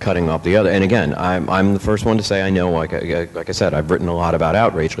without cutting off the other. And again, I'm the first one to say I know, like I said, I've written a lot about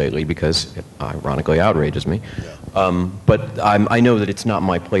outrage lately because it ironically outrages me. Yeah. But I know that it's not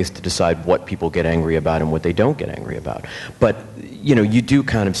my place to decide what people get angry about and what they don't get angry about. But you do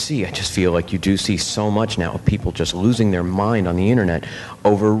kind of see, I just feel like you do see so much now of people just losing their mind on the internet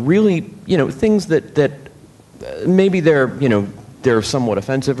over really, things that maybe they're somewhat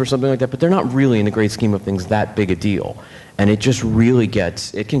offensive or something like that, but they're not really, in the great scheme of things, that big a deal. And it just really it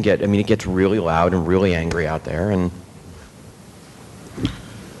gets really loud and really angry out there. And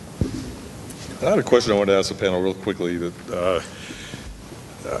I had a question I wanted to ask the panel real quickly. That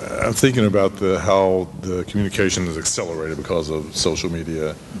I'm thinking about how the communication is accelerated because of social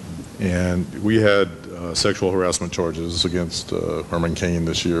media. And we had sexual harassment charges against Herman Cain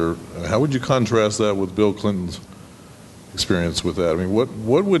this year. How would you contrast that with Bill Clinton's experience with that? I mean,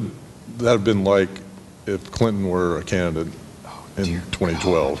 what would that have been like if Clinton were a candidate in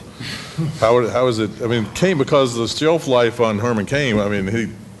 2012? How is it? I mean, Cain, because the shelf life on Herman Cain, I mean, he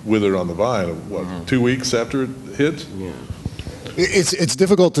withered on the vine of 2 weeks after it hit. Yeah. It's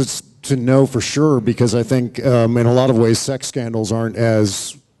difficult to know for sure because I think in a lot of ways sex scandals aren't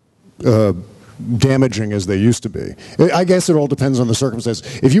as damaging as they used to be. I guess it all depends on the circumstance.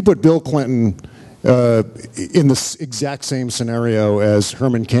 If you put Bill Clinton in the exact same scenario as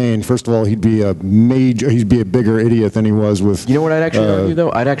Herman Cain, first of all, he'd be a bigger idiot than he was with. You know what I'd actually argue,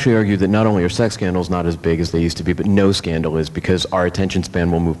 though? I'd actually argue that not only are sex scandals not as big as they used to be, but no scandal is, because our attention span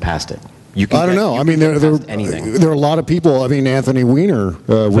will move past it. I don't know. I mean, there are a lot of people. I mean, Anthony Weiner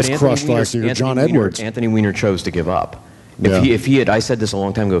was crushed last year. John Edwards. Anthony Weiner chose to give up. If he had, I said this a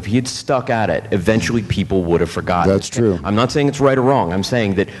long time ago, if he had stuck at it, eventually people would have forgotten. That's true. I'm not saying it's right or wrong. I'm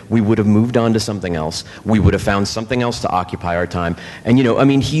saying that we would have moved on to something else. We would have found something else to occupy our time. And, I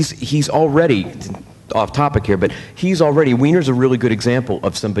mean, he's already, off topic here, but Weiner's a really good example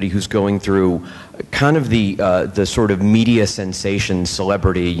of somebody who's going through kind of the sort of media sensation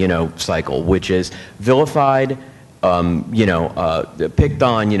celebrity, cycle, which is vilified, picked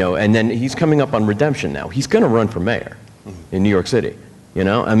on, and then he's coming up on redemption now. He's going to run for mayor in New York City.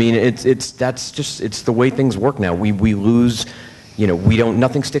 I mean, it's the way things work now. We lose,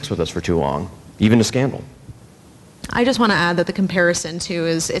 nothing sticks with us for too long, even a scandal. I just want to add that the comparison too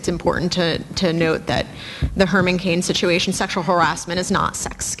is it's important to note that the Herman Cain situation, sexual harassment, is not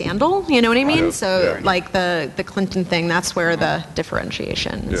sex scandal. You know what I mean? So like the Clinton thing, that's where the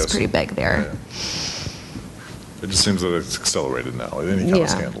differentiation is pretty big there. Yeah. It just seems that it's accelerated now. Any kind of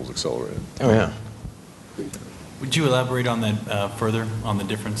scandal is accelerated. Oh yeah. Would you elaborate on that further, on the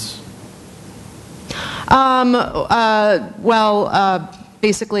difference?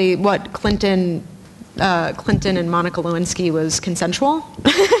 Basically what Clinton and Monica Lewinsky was consensual.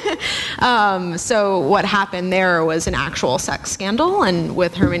 So what happened there was an actual sex scandal, and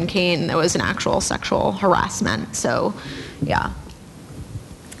with Herman Cain, there was an actual sexual harassment. So, yeah.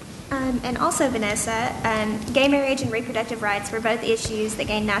 And also, Vanessa, gay marriage and reproductive rights were both issues that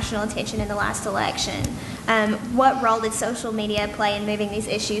gained national attention in the last election. What role did social media play in moving these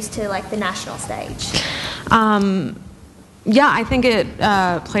issues to the national stage? Yeah, I think it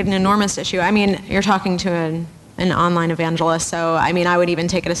played an enormous issue. I mean, you're talking to an online evangelist, so I mean, I would even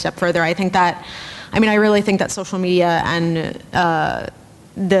take it a step further. I really think that social media and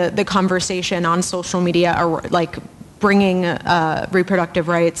the conversation on social media are bringing reproductive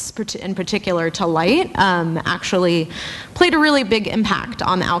rights in particular to light actually played a really big impact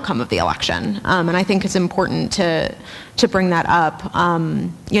on the outcome of the election. And I think it's important to bring that up.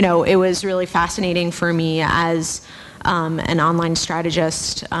 It was really fascinating for me as an online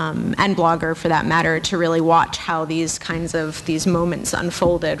strategist and blogger, for that matter, to really watch how these moments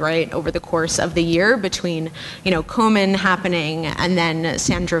unfolded, right, over the course of the year between, Komen happening and then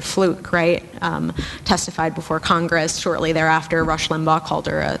Sandra Fluke, right, testified before Congress. Shortly thereafter, Rush Limbaugh called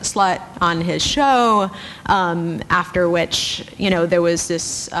her a slut on his show, after which, there was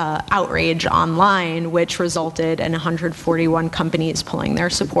this outrage online, which resulted in 141 companies pulling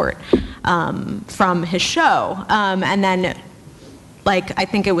their support from his show. And then, I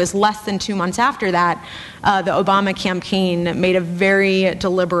think it was less than 2 months after that, the Obama campaign made a very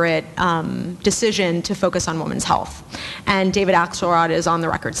deliberate decision to focus on women's health. And David Axelrod is on the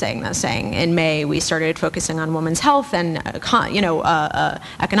record saying in May, we started focusing on women's health and,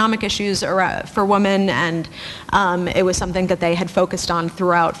 economic issues for women. And it was something that they had focused on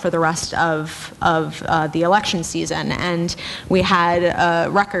throughout for the rest of the election season. And we had a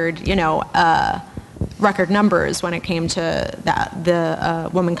record numbers when it came to the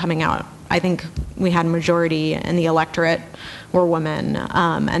women coming out. I think we had a majority in the electorate were women,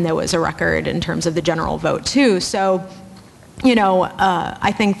 and there was a record in terms of the general vote too. So,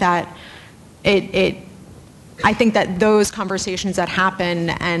 I think that I think that those conversations that happen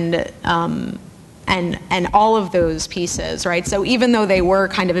and all of those pieces, right? So even though they were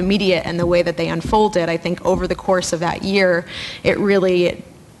kind of immediate in the way that they unfolded, I think over the course of that year, it really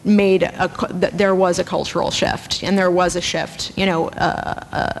there was a cultural shift, and there was a shift,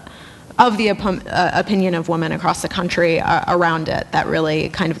 of the opinion of women across the country around it that really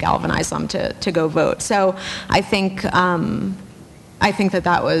kind of galvanized them to go vote. So I think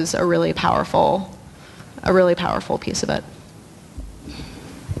that was a really powerful piece of it.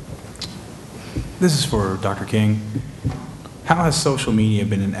 This is for Dr. King. How has social media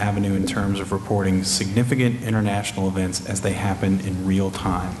been an avenue in terms of reporting significant international events as they happen in real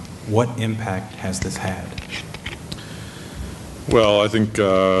time? What impact has this had? Well, I think,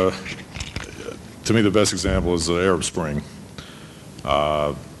 to me, the best example is the Arab Spring.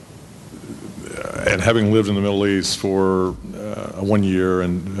 And having lived in the Middle East for 1 year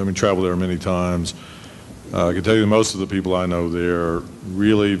and having traveled there many times, I can tell you most of the people I know there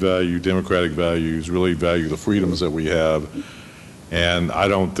really value democratic values, really value the freedoms that we have. And I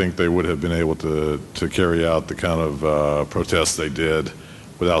don't think they would have been able to carry out the kind of protests they did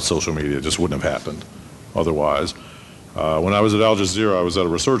without social media. It just wouldn't have happened otherwise. When I was at Al Jazeera, I was at a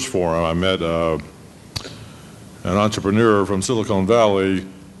research forum. I met an entrepreneur from Silicon Valley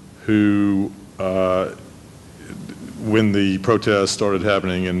who, when the protests started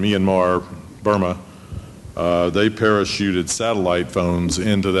happening in Myanmar, Burma, they parachuted satellite phones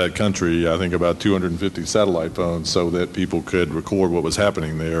into that country, I think about 250 satellite phones, so that people could record what was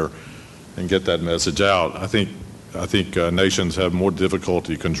happening there and get that message out. I think nations have more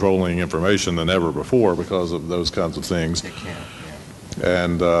difficulty controlling information than ever before because of those kinds of things. They can, yeah.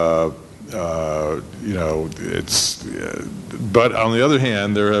 And but on the other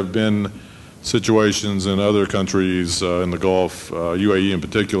hand, there have been situations in other countries in the Gulf, UAE in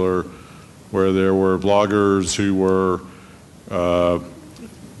particular, where there were bloggers who were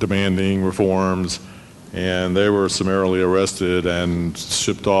demanding reforms, and they were summarily arrested and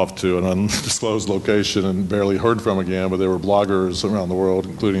shipped off to an undisclosed location and barely heard from again. But there were bloggers around the world,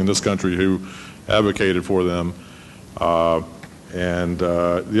 including in this country, who advocated for them. The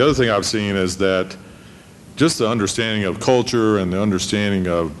other thing I've seen is that just the understanding of culture and the understanding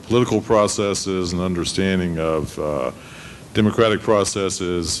of political processes and understanding of democratic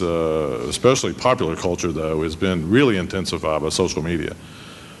processes, especially popular culture, though, has been really intensified by social media.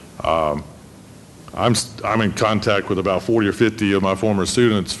 I'm in contact with about 40 or 50 of my former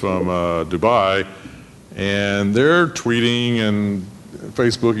students from Dubai, and they're tweeting and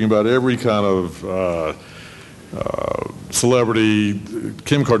Facebooking about every kind of celebrity.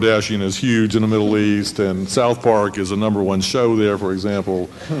 Kim Kardashian is huge in the Middle East, and South Park is a #1 show there, for example.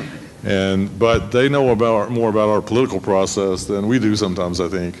 But they know more about our political process than we do sometimes, I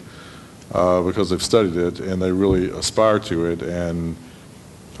think, because they've studied it and they really aspire to it. And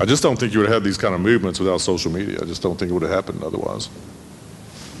I just don't think you would have had these kind of movements without social media. I just don't think it would have happened otherwise.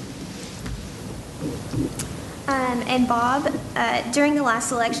 And Bob, during the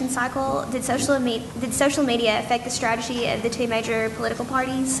last election cycle, did social media affect the strategy of the two major political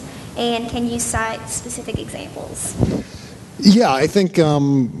parties? And can you cite specific examples? Yeah, I think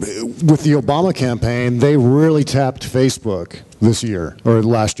with the Obama campaign, they really tapped Facebook this year, or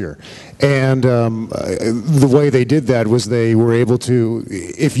last year. And the way they did that was they were able to,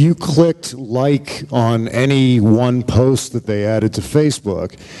 if you clicked like on any one post that they added to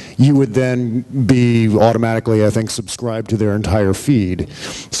Facebook, you would then be automatically, I think, subscribed to their entire feed.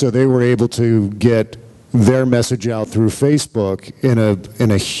 So they were able to get their message out through Facebook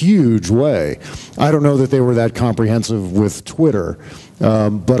in a huge way. I don't know that they were that comprehensive with Twitter,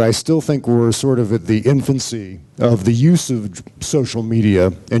 but I still think we're sort of at the infancy of the use of social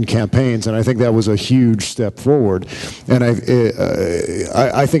media in campaigns, and I think that was a huge step forward. And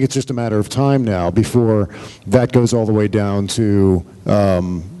I think it's just a matter of time now before that goes all the way down to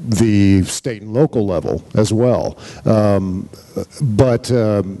the state and local level as well.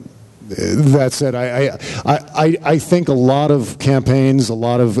 That said, I think a lot of campaigns, a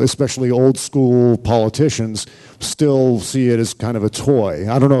lot of especially old school politicians still see it as kind of a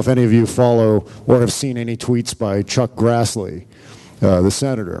toy. I don't know if any of you follow or have seen any tweets by Chuck Grassley, the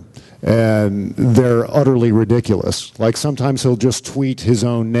senator, and they're utterly ridiculous. Like sometimes he'll just tweet his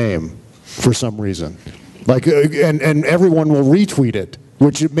own name for some reason, like, and everyone will retweet it.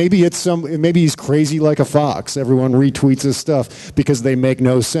 Which maybe he's crazy like a fox. Everyone retweets his stuff because they make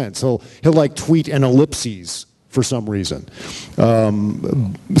no sense. He'll like tweet an ellipses for some reason.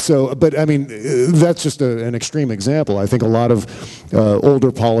 But I mean, that's just an extreme example. I think a lot of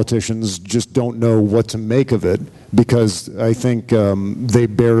older politicians just don't know what to make of it because I think they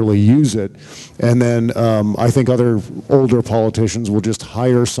barely use it. And then I think other older politicians will just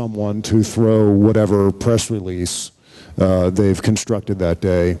hire someone to throw whatever press release they've constructed that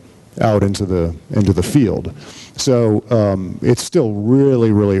day out into the field. So it's still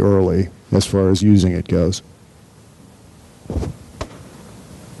really, really early as far as using it goes.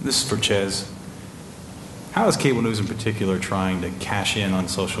 This is for Ches. How is cable news in particular trying to cash in on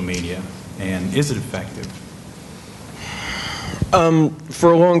social media, and is it effective?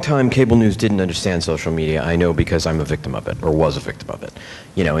 For a long time, cable news didn't understand social media. I know because I'm a victim of it, or was a victim of it.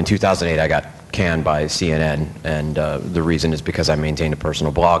 You know, in 2008, I got canned by CNN, and the reason is because I maintained a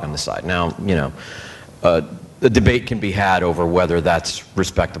personal blog on the side. Now, you know, the debate can be had over whether that's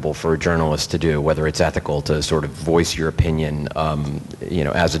respectable for a journalist to do, whether it's ethical to sort of voice your opinion, you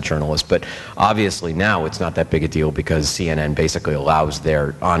know, as a journalist. But obviously now it's not that big a deal because CNN basically allows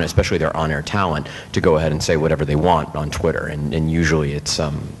especially their on-air talent, to go ahead and say whatever they want on Twitter, and usually it's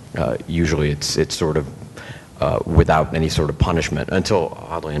sort of without any sort of punishment, until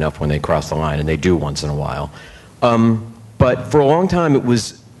oddly enough when they cross the line, and they do once in a while. But for a long time it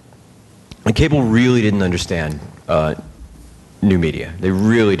was. And cable really didn't understand new media. They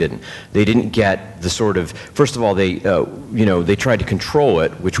really didn't. They didn't get the sort of, first of all, they tried to control it,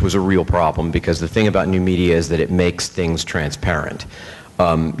 which was a real problem because the thing about new media is that it makes things transparent.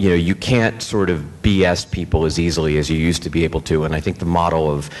 You know, you can't sort of BS people as easily as you used to be able to, and I think the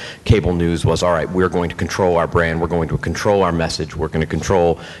model of cable news was, all right, we're going to control our brand, we're going to control our message, we're going to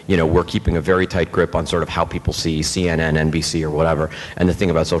control, you know, we're keeping a very tight grip on sort of how people see CNN, NBC, or whatever. And the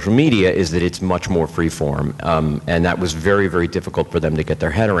thing about social media is that it's much more freeform, and that was very, very difficult for them to get their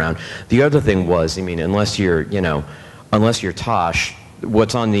head around. The other thing was, I mean, unless you're Tosh,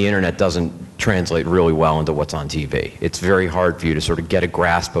 what's on the internet doesn't translate really well into what's on TV. It's very hard for you to sort of get a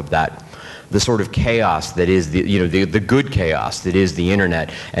grasp of that, the sort of chaos that is the good chaos that is the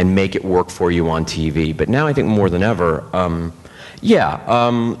internet, and make it work for you on TV. But now I think more than ever,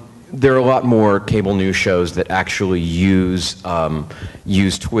 there are a lot more cable news shows that actually use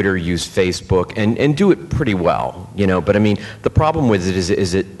Twitter, use Facebook, and do it pretty well, you know. But I mean, the problem with it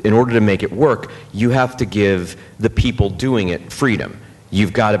is that in order to make it work, you have to give the people doing it freedom.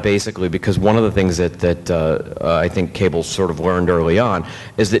 You've got to basically, because one of the things that I think cable sort of learned early on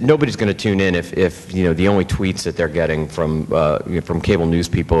is that nobody's going to tune in if you know, the only tweets that they're getting from cable news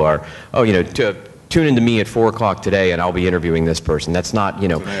people are, oh, you know, tune into me at 4 o'clock today and I'll be interviewing this person. That's not, you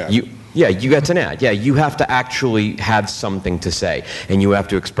know, that's an ad. Yeah, you have to actually have something to say, and you have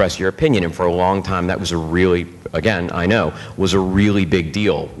to express your opinion. And for a long time, that was a really, again, I know, was a really big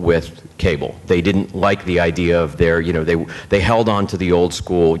deal with cable. They didn't like the idea of their, you know, they held on to the old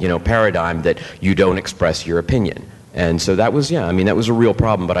school, you know, paradigm that you don't express your opinion. And so that was, yeah, I mean, that was a real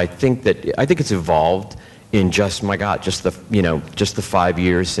problem. But I think it's evolved in just, my God, just the 5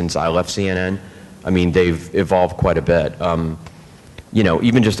 years since I left CNN. I mean, they've evolved quite a bit. You know,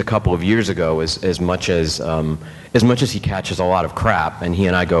 even just a couple of years ago, as much as he catches a lot of crap, and he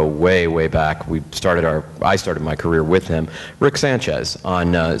and I go way, way back. I started my career with him. Rick Sanchez on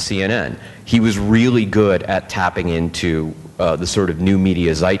CNN. He was really good at tapping into the sort of new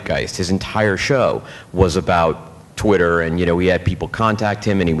media zeitgeist. His entire show was about Twitter, and you know, he had people contact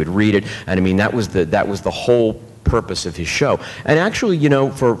him, and he would read it. And I mean, that was the whole purpose of his show. And actually, you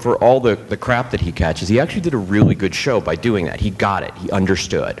know, for all the crap that he catches, he actually did a really good show by doing that. He got it. He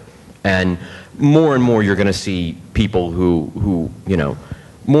understood. And more you're going to see people who you know,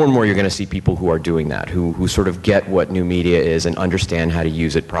 more and more you're going to see people who are doing that, who sort of get what new media is and understand how to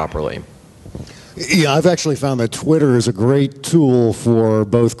use it properly. Yeah, I've actually found that Twitter is a great tool for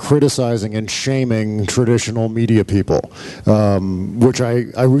both criticizing and shaming traditional media people, which I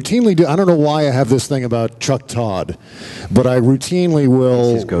routinely do. I don't know why I have this thing about Chuck Todd, but I routinely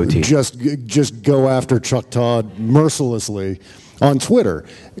will just go after Chuck Todd mercilessly on Twitter,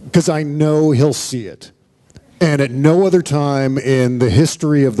 because I know he'll see it. And at no other time in the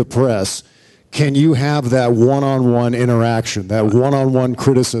history of the press can you have that one-on-one interaction, that one-on-one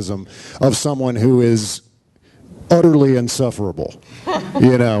criticism of someone who is utterly insufferable.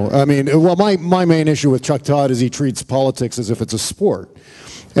 You know, I mean, well, my main issue with Chuck Todd is he treats politics as if it's a sport.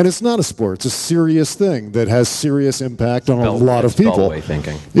 And it's not a sport. It's a serious thing that has serious impact on a lot of people. Beltway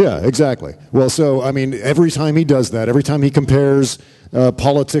thinking. Yeah, exactly. Well, so, I mean, every time he does that, every time he compares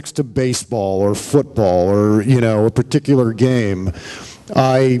politics to baseball or football or, you know, a particular game,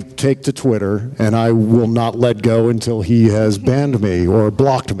 I take to Twitter, and I will not let go until he has banned me or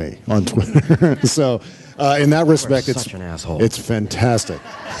blocked me on Twitter. So, in that respect, it's fantastic.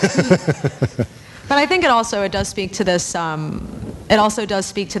 But I think it does speak to this. It also does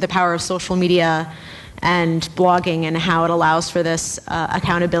speak to the power of social media and blogging and how it allows for this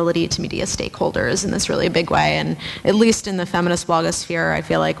accountability to media stakeholders in this really big way. And at least in the feminist blogosphere, I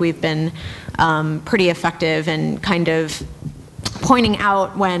feel like we've been pretty effective in kind of pointing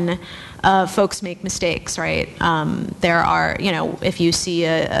out when folks make mistakes, right? There are, you know, if you see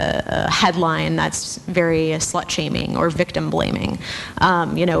a headline that's very slut-shaming or victim-blaming,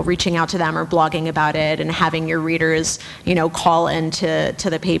 you know, reaching out to them or blogging about it and having your readers, you know, call into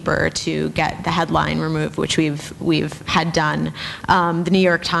the paper to get the headline removed, which we've had done. The New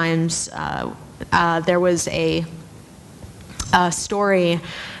York Times, there was a story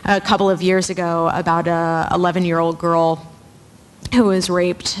a couple of years ago about a 11-year-old girl who was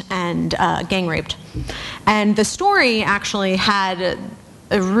raped and gang raped. And the story actually had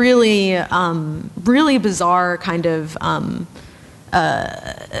a really, really bizarre kind of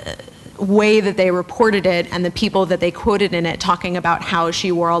way that they reported it, and the people that they quoted in it talking about how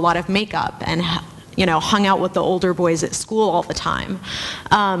she wore a lot of makeup and, you know, hung out with the older boys at school all the time,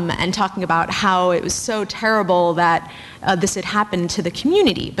 and talking about how it was so terrible that this had happened to the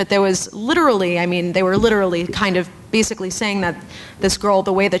community. But there was literally, I mean, they were literally kind of basically saying that this girl,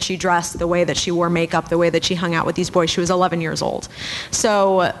 the way that she dressed, the way that she wore makeup, the way that she hung out with these boys, she was 11 years old.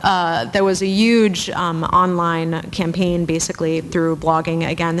 So there was a huge online campaign basically through blogging.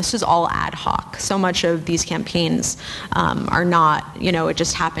 Again, this is all ad hoc. So much of these campaigns are not, you know, it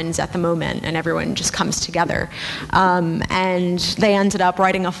just happens at the moment and everyone just comes together. And they ended up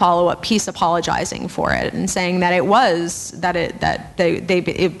writing a follow-up piece apologizing for it and saying that it was,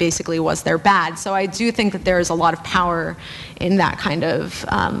 it basically was their bad. So I do think that there is a lot of power in that kind of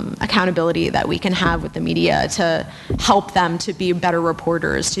accountability that we can have with the media to help them to be better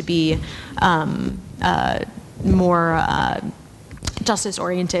reporters, to be more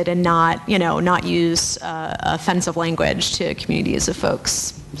justice-oriented and not, you know, not use offensive language to communities of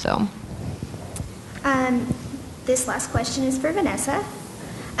folks. So, this last question is for Vanessa.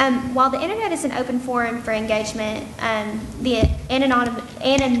 While the internet is an open forum for engagement, the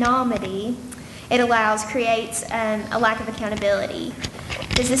anonymity it allows creates a lack of accountability.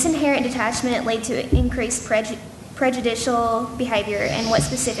 Does this inherent detachment lead to increased prejudicial behavior, and what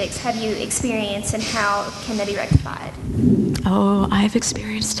specifics have you experienced and how can they be rectified? Oh, I've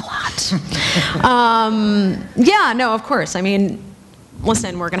experienced a lot. Yeah, no, of course. I mean,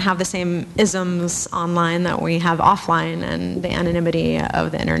 listen, we're going to have the same isms online that we have offline, and the anonymity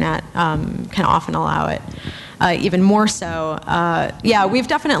of the internet can often allow it even more so. Yeah, we've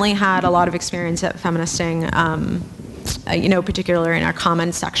definitely had a lot of experience at Feministing, you know, particularly in our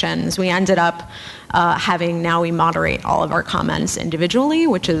comments sections. We ended up now we moderate all of our comments individually,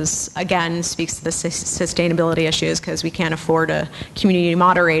 which is, again, speaks to the sustainability issues because we can't afford a community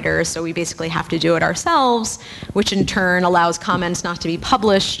moderator, so we basically have to do it ourselves, which in turn allows comments not to be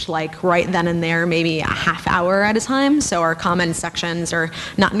published like right then and there, maybe a half hour at a time. So our comment sections are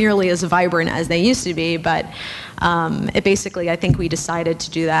not nearly as vibrant as they used to be, but it basically, I think we decided to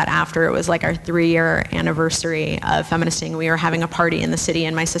do that after it was like our 3-year anniversary of Feministing. We were having a party in the city,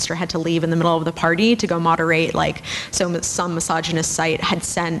 and my sister had to leave in the middle of the party to go moderate, like, so some misogynist site had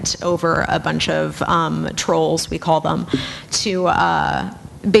sent over a bunch of trolls, we call them, to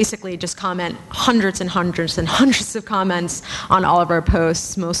basically just comment hundreds and hundreds and hundreds of comments on all of our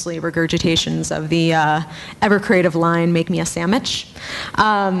posts, mostly regurgitations of the ever creative line, "Make me a sandwich."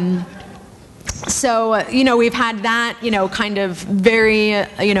 So, we've had that, kind of very,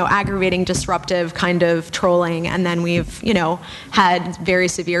 aggravating, disruptive kind of trolling, and then we've, had very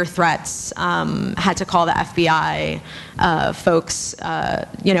severe threats, had to call the FBI, folks,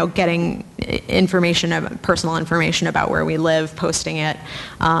 getting personal information about where we live, posting it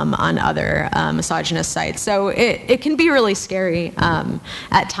on other misogynist sites. So it can be really scary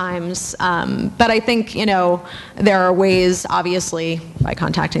at times, but I think, there are ways, obviously, by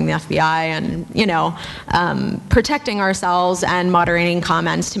contacting the FBI and, protecting ourselves and moderating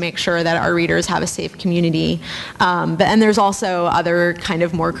comments to make sure that our readers have a safe community. And there's also other kind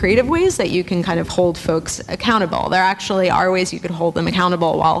of more creative ways that you can kind of hold folks accountable. There actually are ways you could hold them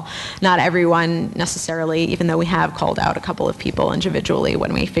accountable, while not everyone necessarily, even though we have called out a couple of people individually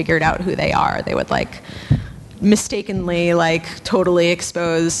when we figured out who they are, they would mistakenly totally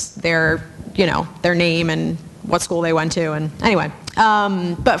expose their name and what school they went to, and anyway.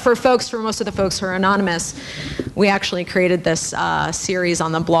 But for most of the folks who are anonymous, we actually created this series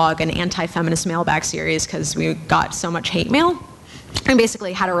on the blog, an anti-feminist mailbag series, because we got so much hate mail. And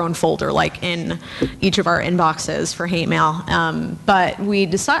basically had our own folder in each of our inboxes for hate mail. But we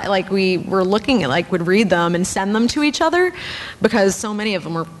decided, we were looking at, would read them and send them to each other, because so many of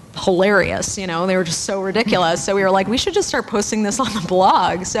them were hilarious, they were just so ridiculous. So we were like, we should just start posting this on the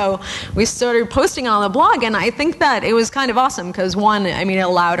blog. So we started posting on the blog, and I think that it was kind of awesome, because one, it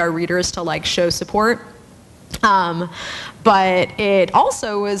allowed our readers to show support. But it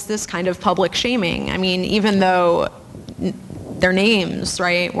also was this kind of public shaming. Even though their names,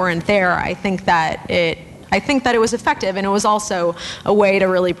 weren't there, I think that it was effective, and it was also a way to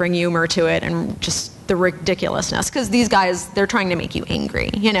really bring humor to it and just the ridiculousness, because these guys, they're trying to make you angry,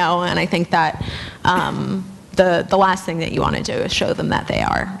 and I think that the last thing that you want to do is show them that they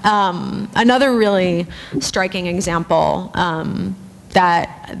are. Another really striking example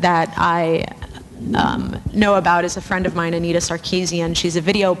that I know about is a friend of mine, Anita Sarkeesian. She's a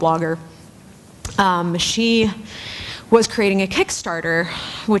video blogger. She was creating a Kickstarter,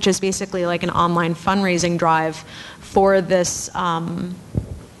 which is basically an online fundraising drive for this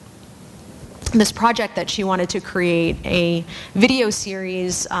this project that she wanted to create, a video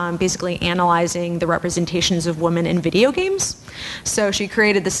series basically analyzing the representations of women in video games. So she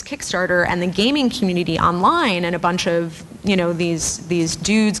created this Kickstarter, and the gaming community online and a bunch of these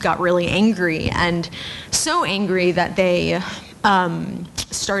dudes got really angry, and so angry that they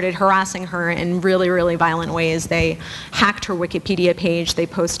started harassing her in really, really violent ways. They hacked her Wikipedia page. They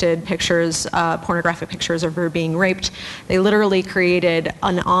posted pictures, pornographic pictures of her being raped. They literally created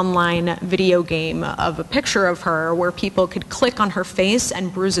an online video game of a picture of her where people could click on her face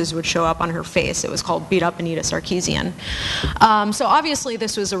and bruises would show up on her face. It was called Beat Up Anita Sarkeesian. So obviously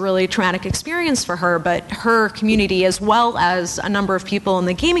this was a really traumatic experience for her, but her community, as well as a number of people in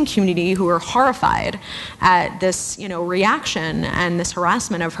the gaming community who were horrified at this reaction and this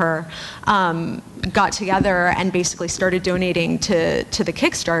harassment of her, got together and basically started donating to the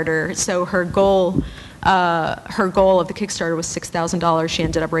Kickstarter. So her goal of the Kickstarter was $6,000. She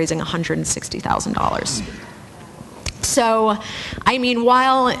ended up raising $160,000. So,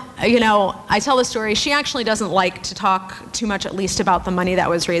 while, I tell the story, she actually doesn't like to talk too much, at least about the money that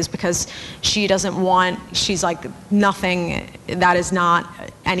was raised, because she doesn't want, she's like, nothing, that is not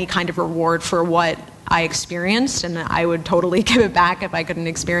any kind of reward for what I experienced, and I would totally give it back if I couldn't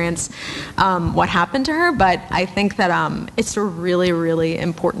experience what happened to her. But I think that it's a really, really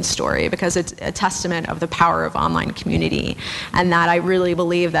important story, because it's a testament of the power of online community, and that I really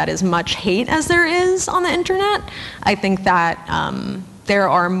believe that as much hate as there is on the internet, I think that there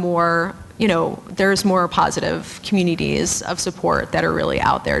are more, there's more positive communities of support that are really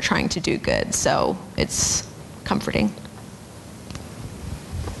out there trying to do good. So it's comforting.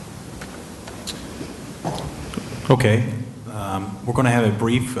 Okay. We're going to have a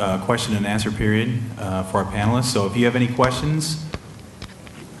brief question and answer period for our panelists. So if you have any questions,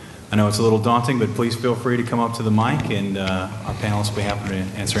 I know it's a little daunting, but please feel free to come up to the mic, and our panelists will be happy to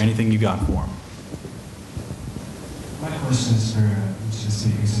answer anything you got for them. My question is for each of the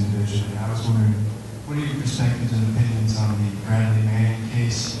speakers individually. I was wondering, what are your perspectives and opinions on the Bradley Manning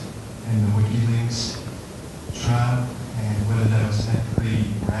case and the WikiLeaks trial, and whether that was ethically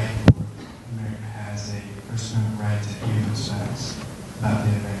right, or America has a personal right to hear those facts about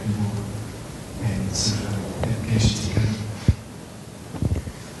the American war and its implications?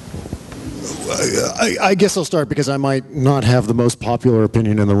 I guess I'll start, because I might not have the most popular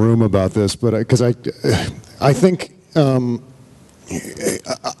opinion in the room about this, but because I think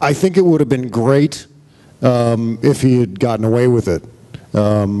I think it would have been great if he had gotten away with it.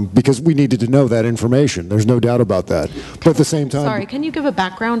 Because we needed to know that information. There's no doubt about that. But at the same time... Sorry, can you give a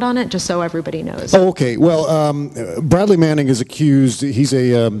background on it, just so everybody knows? Oh, okay. Well, Bradley Manning is accused, he's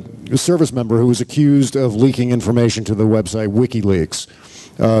a service member who was accused of leaking information to the website WikiLeaks,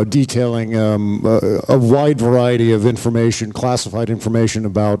 detailing a wide variety of information, classified information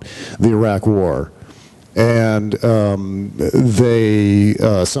about the Iraq War. And they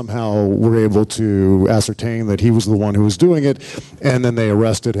somehow were able to ascertain that he was the one who was doing it, and then they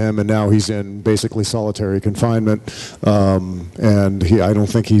arrested him, and now he's in basically solitary confinement. And I don't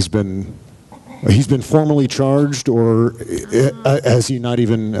think he's been formally charged, or has he not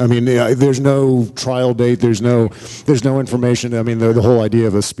even? I mean, there's no trial date. There's no information. I mean, the whole idea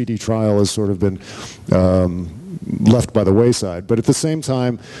of a speedy trial has sort of been left by the wayside. But at the same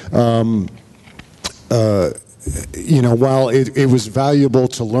time. While it was valuable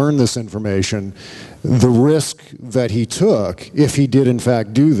to learn this information, the risk that he took, if he did in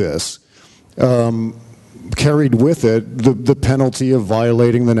fact do this, carried with it the penalty of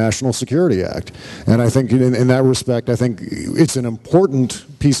violating the National Security Act. And I think in that respect, I think it's an important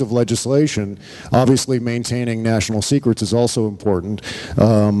piece of legislation. Obviously, maintaining national secrets is also important.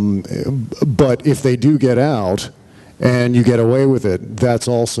 But if they do get out and you get away with it, that's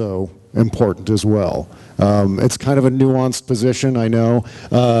also important as well. It's kind of a nuanced position, I know,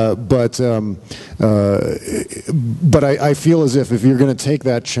 but I feel as if you're going to take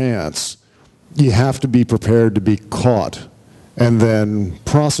that chance, you have to be prepared to be caught and then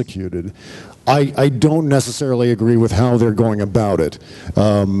prosecuted. I don't necessarily agree with how they're going about it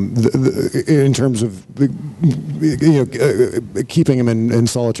in terms of keeping him in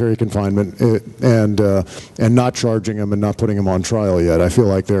solitary confinement and not charging him and not putting him on trial yet. I feel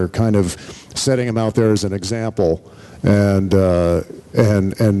like they're kind of setting him out there as an example and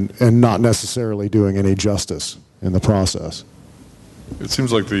not necessarily doing any justice in the process. It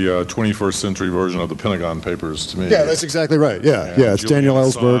seems like the 21st century version of the Pentagon Papers to me. Yeah, that's exactly right. Yeah, And yeah, it's Daniel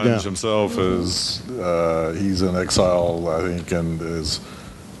Julian Ellsberg. Assange Yeah. himself is he's in exile, I think, and is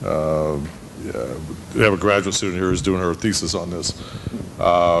we have a graduate student here who's doing her thesis on this.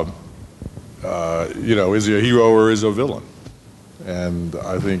 Is he a hero or is he a villain? And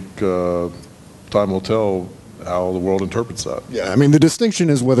I think time will tell how the world interprets that. Yeah, I mean, the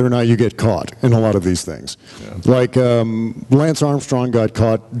distinction is whether or not you get caught in a lot of these things. Yeah. Like Lance Armstrong got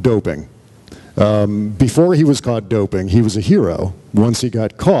caught doping. Before he was caught doping, he was a hero. Once he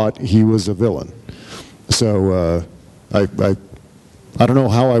got caught, he was a villain. So I don't know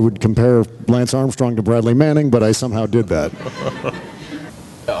how I would compare Lance Armstrong to Bradley Manning, but I somehow did that.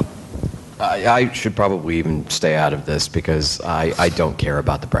 I should probably even stay out of this because I don't care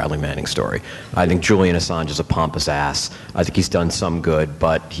about the Bradley Manning story. I think Julian Assange is a pompous ass. I think he's done some good,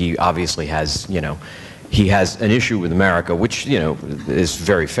 but he obviously has, he has an issue with America, which, is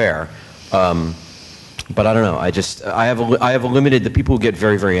very fair. But I don't know. I have a limited. The people who get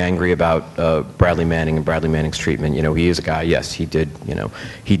very, very angry about Bradley Manning and Bradley Manning's treatment. He is a guy. Yes, he did.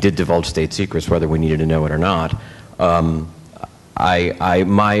 He did divulge state secrets, whether we needed to know it or not.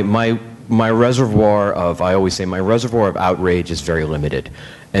 My reservoir of, I always say, my reservoir of outrage is very limited.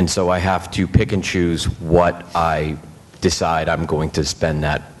 And so I have to pick and choose what I decide I'm going to spend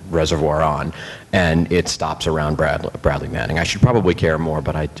that reservoir on. And it stops around Bradley Manning. I should probably care more,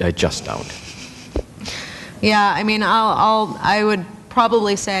 but I just don't. Yeah, I mean, I would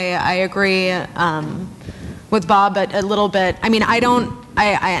probably say I agree with Bob, but a little bit. I mean, I don't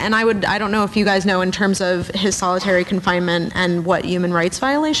know if you guys know in terms of his solitary confinement and what human rights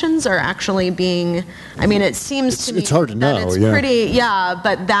violations are actually being. I mean, it seems to me it's hard to know. It's pretty,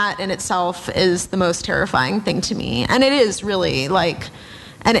 but that in itself is the most terrifying thing to me, and it is really like,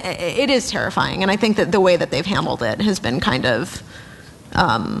 and it is terrifying, and I think that the way that they've handled it has been kind of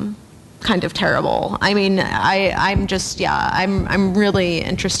terrible. I mean, I'm really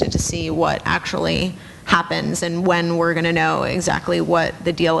interested to see what actually happens and when we're going to know exactly what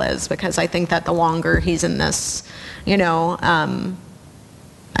the deal is, because I think that the longer he's in this,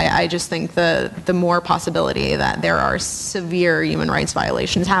 I just think the more possibility that there are severe human rights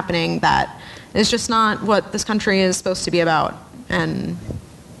violations happening that is just not what this country is supposed to be about, and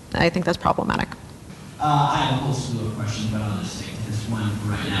I think that's problematic. I have a whole slew of questions, but I'll just stick to this one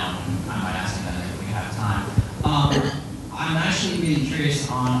right now. I might ask that if we have time. I'm actually really curious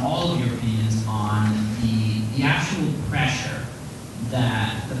on all of your opinions on the actual pressure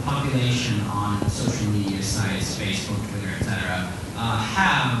that the population on social media sites, Facebook, Twitter, etc.,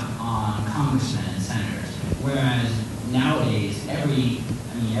 have on congressmen and senators. Whereas nowadays, every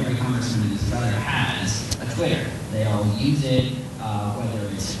congressman and his brother has a Twitter. They all use it.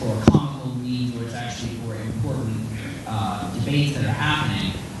 whether it's for comical means or it's actually for important debates that are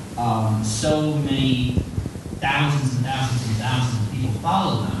happening, so many thousands and thousands and thousands of people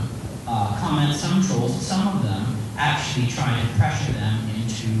follow them, comment, some trolls, some of them actually try to pressure them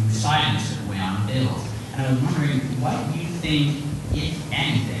into siding a certain way on bills. And I was wondering what you think, if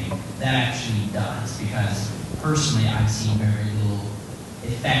anything, that actually does, because personally I've seen very little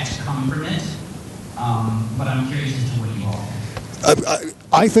effect come from it, but I'm curious as to what you all think.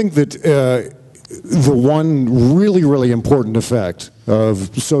 I think that the one really, really important effect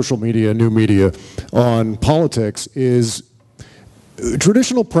of social media, new media, on politics is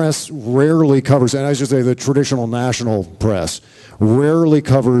traditional press rarely covers, and I should say the traditional national press rarely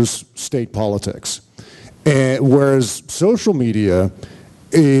covers state politics. Whereas social media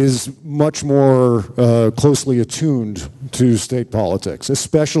is much more closely attuned to state politics,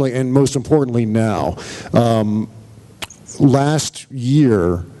 especially and most importantly now. Last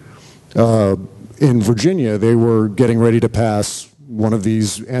year in Virginia, they were getting ready to pass one of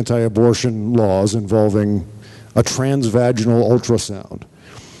these anti-abortion laws involving a transvaginal ultrasound.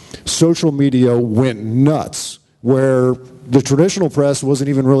 Social media went nuts where the traditional press wasn't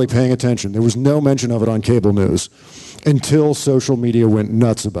even really paying attention. There was no mention of it on cable news until social media went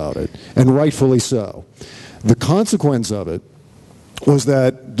nuts about it, and rightfully so. The consequence of it was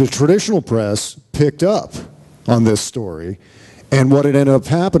that the traditional press picked up on this story, and what had ended up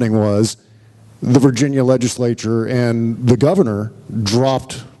happening was the Virginia legislature and the governor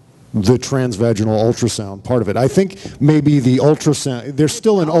dropped the transvaginal ultrasound part of it. I think maybe the ultrasound, there's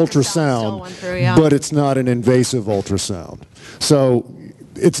still an ultrasound, but it's not an invasive ultrasound. So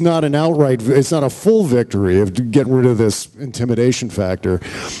it's not an outright, it's not a full victory of getting rid of this intimidation factor,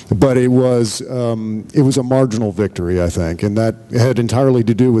 but it was a marginal victory, I think, and that had entirely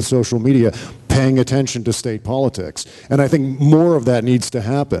to do with social media paying attention to state politics. And I think more of that needs to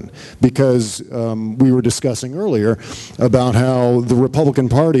happen because we were discussing earlier about how the Republican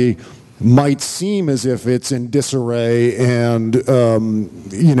Party might seem as if it's in disarray and,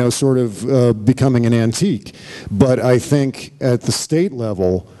 you know, sort of becoming an antique. But I think at the state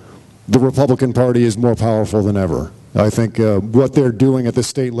level, the Republican Party is more powerful than ever. I think what they're doing at the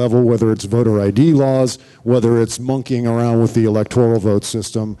state level, whether it's voter ID laws, whether it's monkeying around with the electoral vote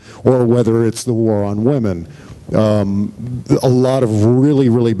system, or whether it's the war on women, a lot of really,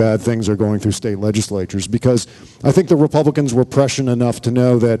 really bad things are going through state legislatures because I think the Republicans were prescient enough to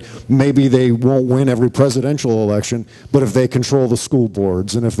know that maybe they won't win every presidential election, but if they control the school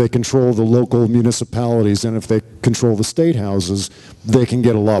boards and if they control the local municipalities and if they control the state houses, they can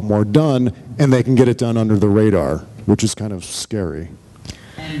get a lot more done and they can get it done under the radar, which is kind of scary.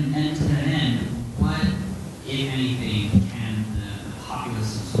 And to that end, what, if anything, can the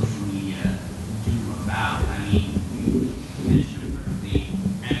populace of social media do about it? I mean, you mentioned a perfectly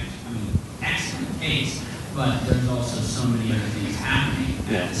excellent case, but there's also so many other things happening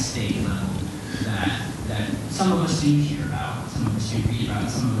at the state level that some of us do hear about, some of us do read about,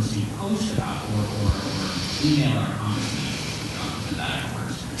 some of us do post about, or email our congressmen for that, of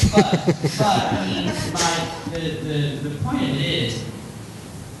course. But I mean, the point of it is,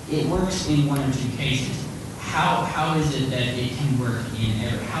 it works in one or two cases. How is it that it can work in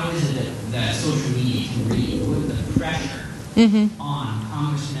every? How is it that social media can really put the pressure on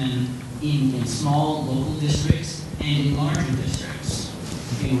congressmen in small local districts and in larger districts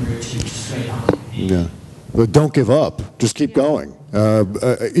in order to sway public opinion? Yeah. But don't give up. Just keep going.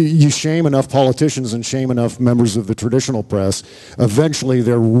 You shame enough politicians and shame enough members of the traditional press, eventually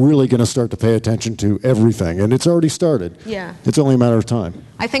they're really going to start to pay attention to everything. And it's already started. Yeah. It's only a matter of time.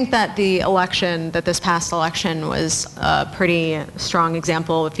 I think that this past election was a pretty strong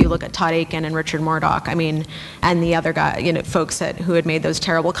example. If you look at Todd Akin and Richard Murdoch, I mean, and the other guy, you know, folks who had made those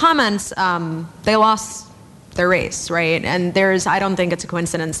terrible comments, they lost their race, right? And I don't think it's a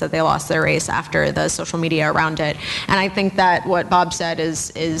coincidence that they lost their race after the social media around it. And I think that what Bob said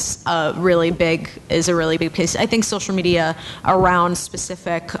is a really big piece. I think social media around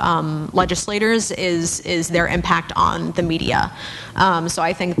specific legislators is their impact on the media. So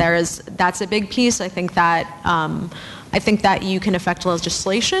I think that's a big piece. I think that you can affect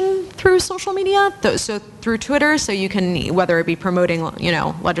legislation through social media, so through Twitter, so you can, whether it be promoting, you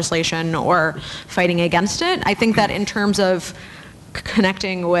know, legislation or fighting against it. I think that in terms of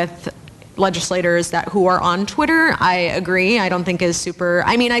connecting with legislators who are on Twitter, I agree. I don't think is super.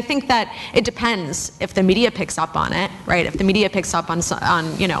 I mean, I think that it depends if the media picks up on it, right? If the media picks up on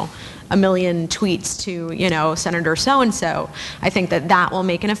a million tweets to Senator so and so, I think that will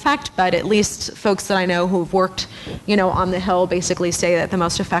make an effect. But at least folks that I know who've worked on the Hill basically say that the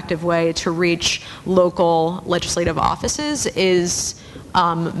most effective way to reach local legislative offices is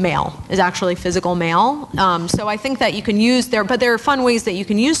mail, is actually physical mail. So I think that you can use but there are fun ways that you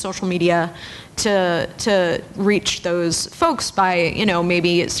can use social media to reach those folks by,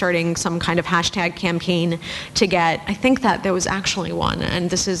 maybe starting some kind of hashtag campaign to get, I think that there was actually one, and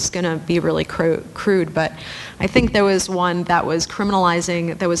this is going to be really crude, but I think there was one that was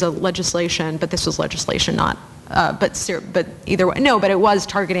criminalizing, there was a legislation, but this was legislation, not but either way, no, but it was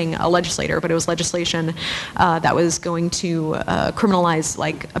targeting a legislator, but it was legislation that was going to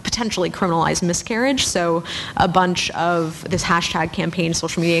potentially criminalize miscarriage. So a bunch of this hashtag campaign,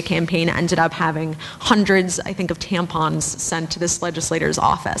 social media campaign, ended up having hundreds, I think, of tampons sent to this legislator's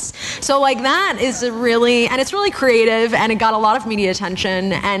office. So that is and it's really creative, and it got a lot of media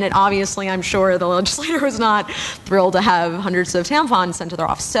attention, and it obviously, I'm sure the legislator was not thrilled to have hundreds of tampons sent to their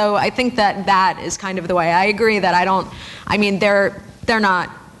office. So I think that is kind of the way. I agree that they're not,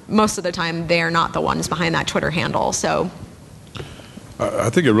 most of the time, they're not the ones behind that Twitter handle, so. I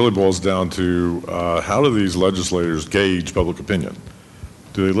think it really boils down to how do these legislators gauge public opinion?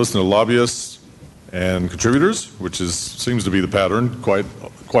 Do they listen to lobbyists and contributors, which seems to be the pattern quite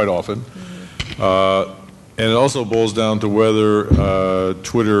often? And it also boils down to whether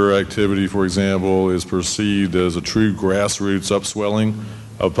Twitter activity, for example, is perceived as a true grassroots upswelling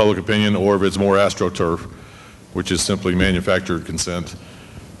of public opinion, or if it's more astroturf, which is simply manufactured consent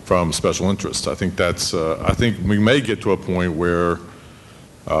from special interests. I think I think we may get to a point where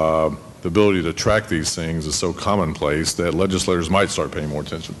the ability to track these things is so commonplace that legislators might start paying more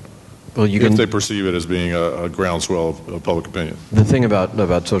attention. Well, if they perceive it as being a groundswell of public opinion. The thing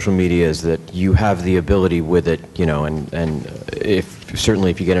about social media is that you have the ability with it, and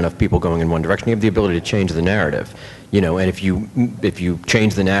certainly if you get enough people going in one direction, you have the ability to change the narrative, and if you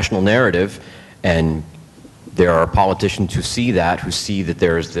change the national narrative, and there are politicians who see that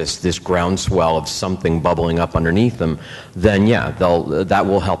there's this groundswell of something bubbling up underneath them, then that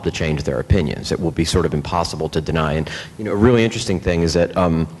will help to change their opinions. It will be sort of impossible to deny. And a really interesting thing is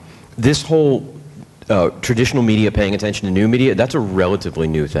that this whole traditional media paying attention to new media, that's a relatively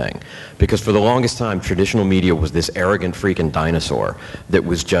new thing. Because for the longest time, traditional media was this arrogant freaking dinosaur that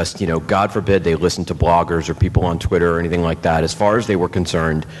was just, God forbid they listened to bloggers or people on Twitter or anything like that. As far as they were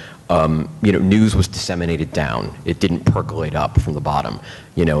concerned, news was disseminated down. It didn't percolate up from the bottom.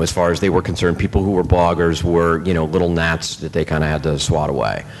 As far as they were concerned, people who were bloggers were, little gnats that they kind of had to swat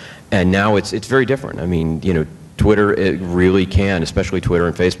away. And now it's very different. I mean, Twitter, it really can, especially Twitter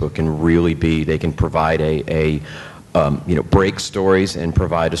and Facebook, they can provide break stories and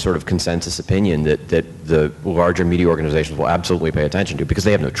provide a sort of consensus opinion that the larger media organizations will absolutely pay attention to because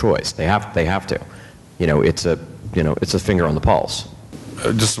they have no choice. They have to. It's a finger on the pulse.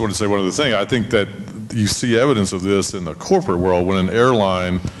 I just want to say one other thing. I think that you see evidence of this in the corporate world when an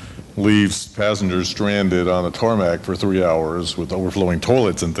airline leaves passengers stranded on a tarmac for 3 hours with overflowing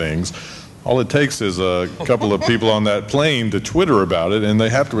toilets and things. All it takes is a couple of people on that plane to Twitter about it, and they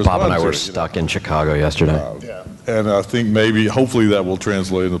have to respond to it. Bob and I were stuck in Chicago yesterday. And I think hopefully that will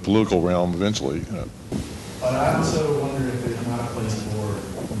translate in the political realm eventually. But I also wonder if there's not a place for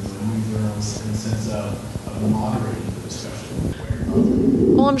newsrooms in the sense of moderating the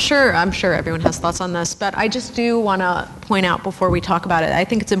discussion. Well, I'm sure everyone has thoughts on this, but I just do want to point out before we talk about it, I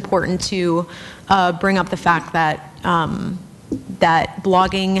think it's important to bring up the fact that that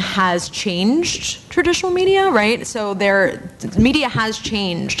blogging has changed traditional media, right? So media has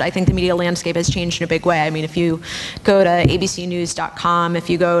changed. I think the media landscape has changed in a big way. I mean, if you go to abcnews.com, if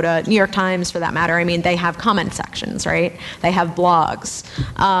you go to New York Times for that matter, I mean, they have comment sections, right? They have blogs.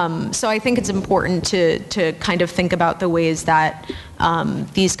 So I think it's important to kind of think about the ways that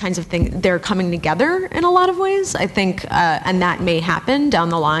these kinds of things, they're coming together in a lot of ways. I think, and that may happen down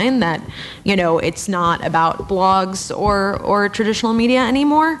the line, that, it's not about blogs or traditional media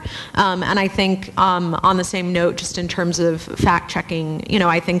anymore. And I think on the same note, just in terms of fact checking,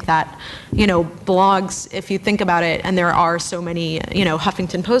 I think that, blogs, if you think about it, and there are so many,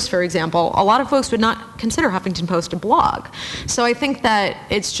 Huffington Post, for example, a lot of folks would not consider Huffington Post a blog. So I think that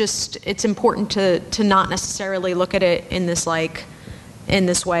it's important to not necessarily look at it in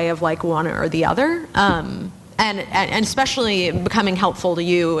this way of one or the other, and especially becoming helpful to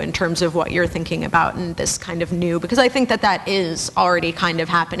you in terms of what you're thinking about in this kind of new, because I think that is already kind of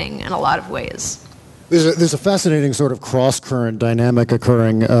happening in a lot of ways. There's a fascinating sort of cross-current dynamic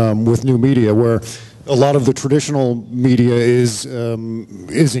occurring with new media, where a lot of the traditional media is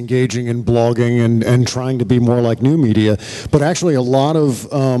engaging in blogging and trying to be more like new media, but actually a lot of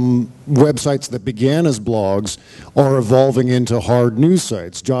websites that began as blogs are evolving into hard news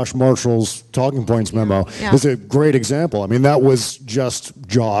sites. Josh Marshall's Talking Points memo is a great example. I mean, that was just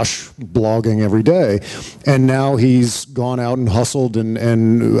Josh blogging every day, and now he's gone out and hustled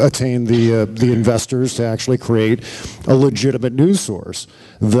and attained the investors to actually create a legitimate news source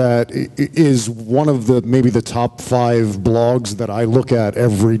that is one of the maybe the top 5 blogs that I look at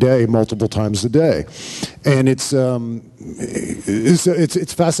every day, multiple times a day, and it's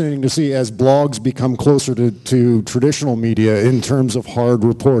fascinating to see as blogs become closer to traditional media in terms of hard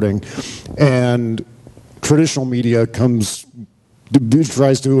reporting, and traditional media tries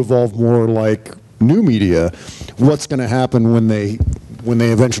to evolve more like new media. What's going to happen when they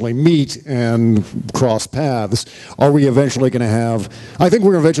eventually meet and cross paths? Are we eventually going to have, I think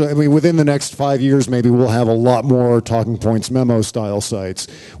we're eventually, I mean, within the next 5 years, maybe we'll have a lot more Talking Points memo style sites,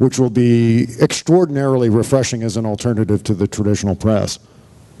 which will be extraordinarily refreshing as an alternative to the traditional press.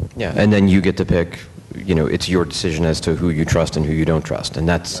 Yeah, and then you get to pick, it's your decision as to who you trust and who you don't trust. And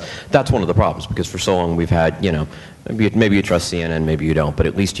that's one of the problems, because for so long we've had, maybe you trust CNN, maybe you don't, but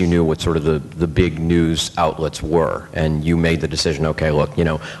at least you knew what sort of the big news outlets were, and you made the decision, okay, look,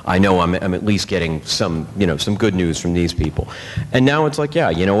 I know I'm at least getting some good news from these people. And now it's like, yeah,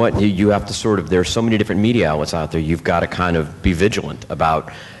 you know what, you have to there's so many different media outlets out there, you've got to kind of be vigilant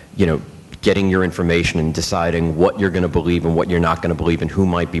about, getting your information and deciding what you're going to believe and what you're not going to believe and who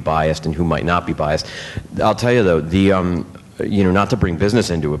might be biased and who might not be biased. I'll tell you though, not to bring business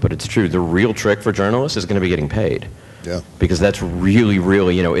into it, but it's true. The real trick for journalists is going to be getting paid. Yeah. Because that's really,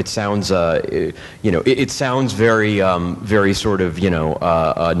 really, it sounds, it sounds very, very sort of,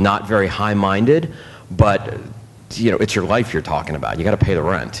 not very high-minded, but it's your life you're talking about. You got to pay the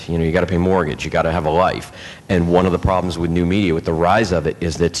rent. You got to pay mortgage. You got to have a life. And one of the problems with new media, with the rise of it,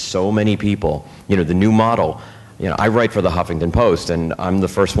 is that so many people, the new model. I write for the Huffington Post, and I'm the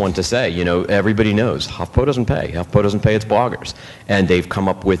first one to say, everybody knows HuffPo doesn't pay. HuffPo doesn't pay its bloggers, and they've come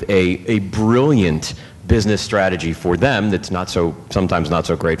up with a brilliant business strategy for them that's sometimes not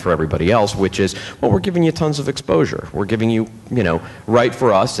so great for everybody else, which is, well, we're giving you tons of exposure. We're giving you, write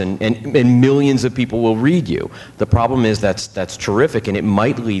for us, and millions of people will read you. The problem is that's terrific, and it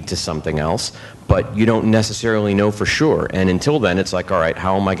might lead to something else, but you don't necessarily know for sure. And until then, it's like, all right,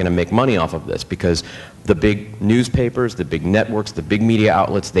 how am I going to make money off of this? Because the big newspapers, the big networks, the big media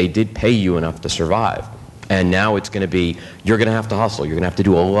outlets, they did pay you enough to survive. And now it's going to be, you're going to have to hustle. You're going to have to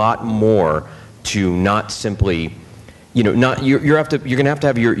do a lot more to not simply, you're going to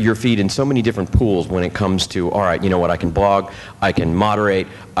have your feet in so many different pools when it comes to, all right, I can blog, I can moderate,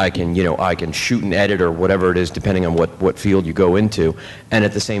 I can shoot and edit or whatever it is, depending on what field you go into. And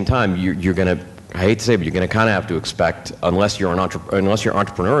at the same time, you're going to, I hate to say it, but you're going to kind of have to expect, unless you're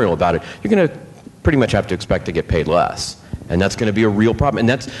entrepreneurial about it, you're going to pretty much have to expect to get paid less. And that's going to be a real problem.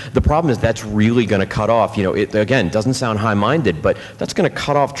 And the problem is that's really going to cut off, it, again, doesn't sound high-minded, but that's going to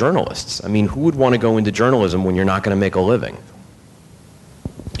cut off journalists. I mean, who would want to go into journalism when you're not going to make a living?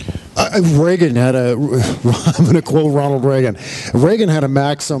 Reagan had I'm going to quote Ronald Reagan. Reagan had a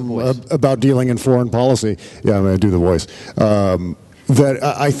maxim about dealing in foreign policy. Yeah, I'm going to do the voice. That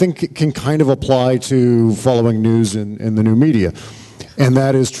I think can kind of apply to following news in the new media. And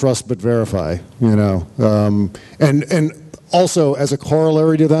that is trust but verify, And also, as a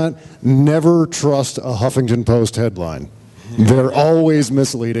corollary to that, never trust a Huffington Post headline. They're always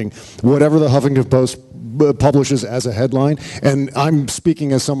misleading. Whatever the Huffington Post publishes as a headline, and I'm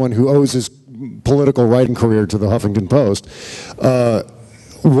speaking as someone who owes his political writing career to the Huffington Post,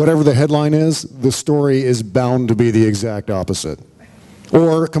 whatever the headline is, the story is bound to be the exact opposite,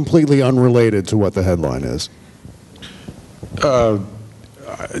 or completely unrelated to what the headline is.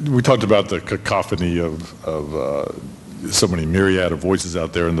 We talked about the cacophony of so many myriad of voices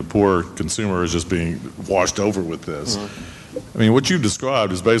out there, and the poor consumer is just being washed over with this. I mean, what you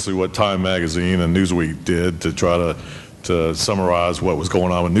described is basically what Time Magazine and Newsweek did to try to summarize what was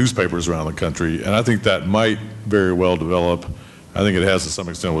going on with newspapers around the country, and I think that might very well develop. I think it has to some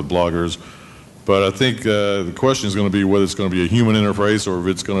extent with bloggers, but I think the question is going to be whether it's going to be a human interface or if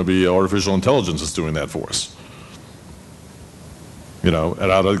it's going to be artificial intelligence that's doing that for us. And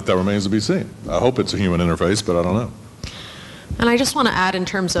I think that remains to be seen. I hope it's a human interface, but I don't know. And I just want to add, in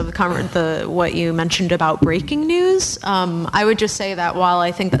terms of what you mentioned about breaking news, I would just say that while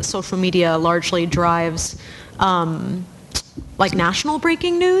I think that social media largely drives like national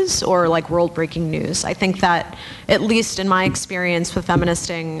breaking news or like world breaking news. I think that, at least in my experience with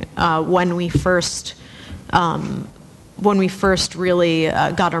feministing, when we first really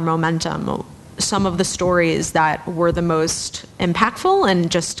got our momentum, some of the stories that were the most impactful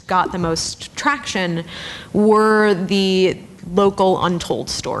and just got the most traction were the local untold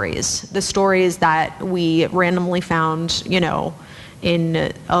stories, the stories that we randomly found, in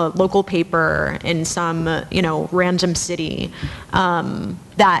a local paper in some, random city,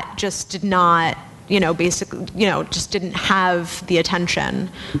 that just did not, basically, just didn't have the attention.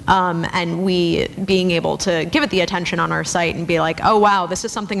 And we being able to give it the attention on our site and be like, oh, wow, this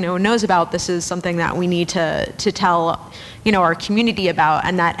is something no one knows about. This is something that we need to tell, our community about.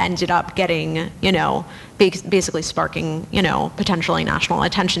 And that ended up getting, basically sparking, potentially national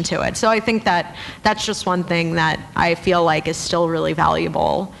attention to it. So I think that that's just one thing that I feel like is still really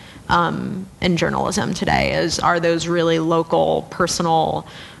valuable in journalism today, are those really local, personal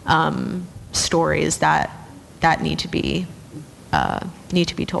stories that need to be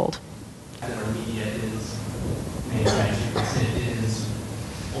told. That our media is manufactured, it is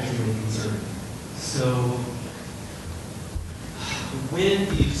ultimately conservative. So when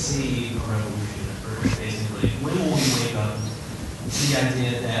do you see a revolution occur, basically? When will we wake up to the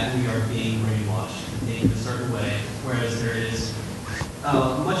idea that we are being brainwashed and thinking a certain way, whereas there is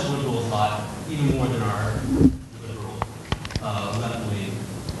much liberal thought, even more than our liberal left wing?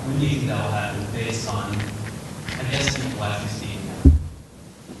 When do you think that will happen based on, I guess, people actually speaking out?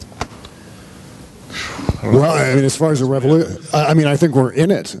 Well, I mean, as far as a revolution, I think we're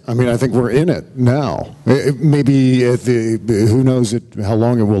in it. I think we're in it now. Maybe who knows how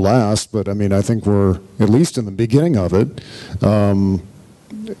long it will last, but I think we're at least in the beginning of it. And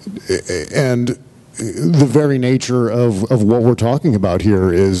the very nature of what we're talking about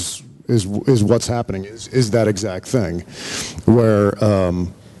here is what's happening, is that exact thing, where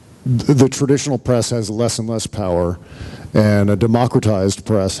the traditional press has less and less power, and a democratized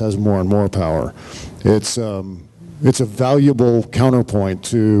press has more and more power. It's a valuable counterpoint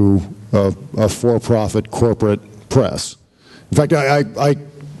to a for-profit corporate press. In fact, I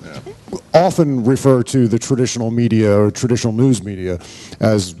often refer to the traditional media or traditional news media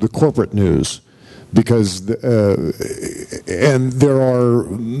as the corporate news, because and there are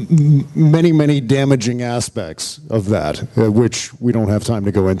many damaging aspects of that, which we don't have time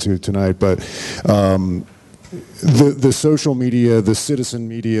to go into tonight. But the social media, the citizen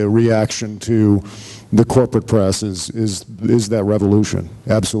media reaction to the corporate press is that revolution.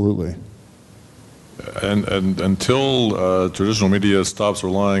 Absolutely. And until traditional media stops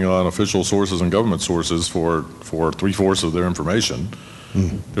relying on official sources and government sources for 3/4 of their information,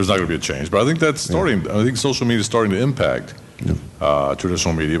 there's not going to be a change. But I think that's starting. I think social media is starting to impact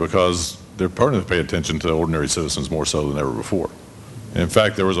traditional media, because they're starting to pay attention to ordinary citizens more so than ever before. In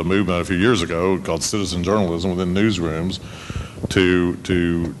fact, there was a movement a few years ago called citizen journalism within newsrooms to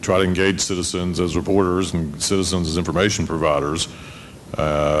try to engage citizens as reporters and citizens as information providers.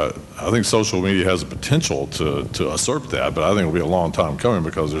 I think social media has the potential to usurp that, but I think it'll be a long time coming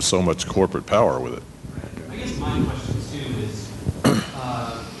because there's so much corporate power with it. I guess my question too is,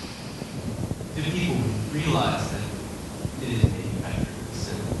 do people realize that it is manufactured?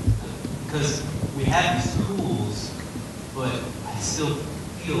 Because we have these tools, but I still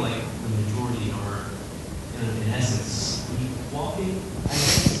feel like the majority are, in essence, sleepwalking, I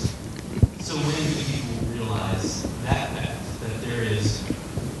guess. So when do people realize that fact, that there is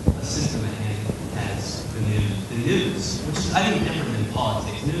a system at hand that has the news, which is, I think, different than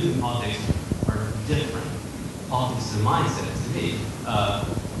politics. News and politics are different. Politics is a mindset to me.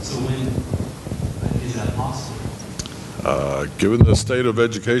 So when is that possible? Given the state of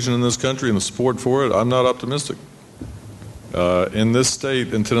education in this country and the support for it, I'm not optimistic. In this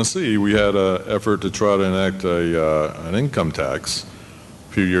state, in Tennessee, we had an effort to try to enact an income tax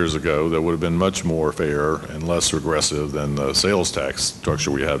a few years ago that would have been much more fair and less regressive than the sales tax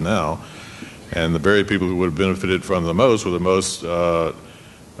structure we have now. And the very people who would have benefited from the most were the most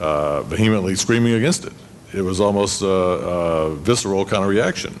vehemently screaming against it. It was almost a visceral kind of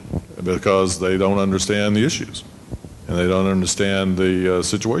reaction because they don't understand the issues and they don't understand the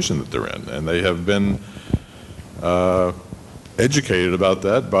situation that they're in. And they have been educated about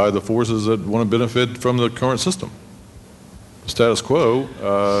that by the forces that want to benefit from the current system. Status quo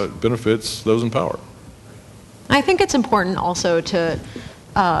benefits those in power. I think it's important also to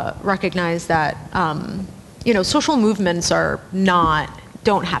recognize that social movements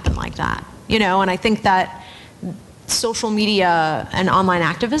don't happen like that, and I think that social media and online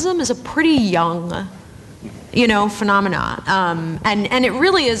activism is a pretty young phenomena. And it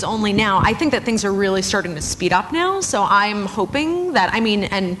really is only now. I think that things are really starting to speed up now. So I'm hoping that,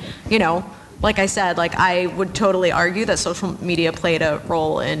 like I said, I would totally argue that social media played a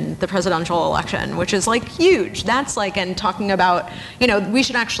role in the presidential election, which is huge. That's and talking about, we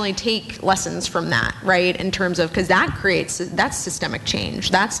should actually take lessons from that, right? In terms of, because that's systemic change.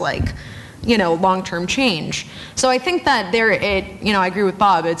 That's long-term change. So I think that I agree with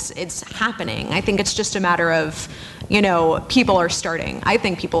Bob, it's happening. I think it's just a matter of, people are starting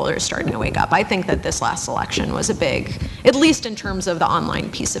to wake up. I think that this last election was a big, at least in terms of the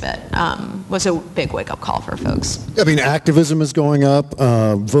online piece of it, was a big wake-up call for folks. I mean, activism is going up,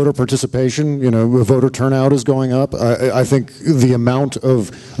 voter participation, voter turnout is going up. I think the amount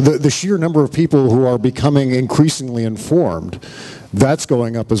of, the sheer number of people who are becoming increasingly informed, that's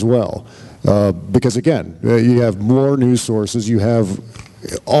going up as well. Because again, you have more news sources, you have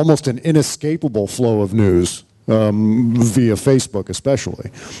almost an inescapable flow of news via Facebook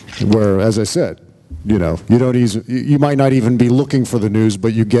especially, where, as I said, you might not even be looking for the news,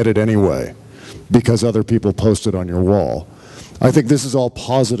 but you get it anyway because other people post it on your wall. I think this is all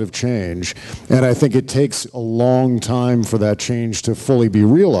positive change, and I think it takes a long time for that change to fully be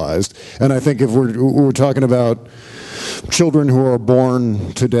realized. And I think if we're talking about children who are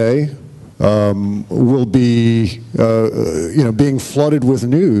born today, will be, being flooded with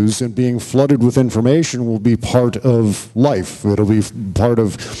news and being flooded with information will be part of life. It'll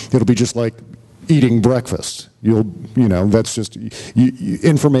be just like eating breakfast. That's just,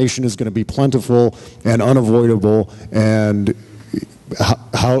 information is going to be plentiful and unavoidable, and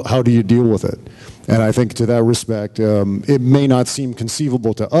how do you deal with it? And I think to that respect, it may not seem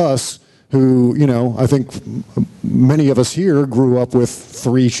conceivable to us, who, I think many of us here grew up with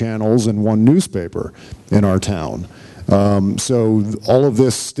 3 channels and 1 newspaper in our town. So all of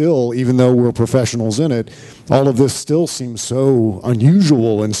this still, even though we're professionals in it, all of this still seems so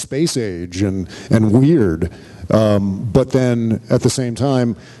unusual and space age and weird. But then at the same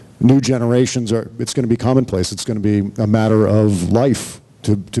time, new generations it's going to be commonplace. It's going to be a matter of life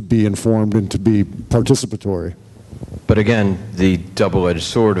to be informed and to be participatory. But again, the double-edged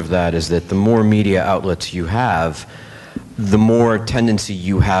sword of that is that the more media outlets you have, the more tendency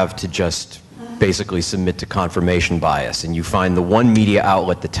you have to just basically submit to confirmation bias, and you find the one media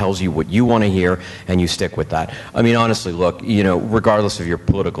outlet that tells you what you want to hear, and you stick with that. I mean, honestly, look, regardless of your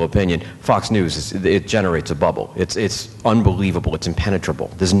political opinion, Fox News, it generates a bubble. It's unbelievable. It's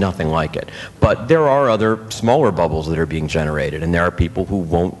impenetrable. There's nothing like it. But there are other smaller bubbles that are being generated, and there are people who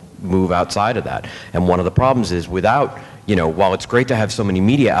won't move outside of that. And one of the problems is without, while it's great to have so many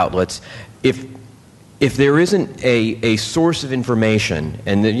media outlets, if there isn't a source of information,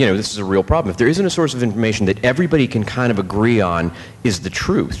 and this is a real problem, if there isn't a source of information that everybody can kind of agree on is the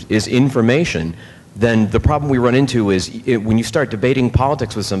truth, is information, then the problem we run into is when you start debating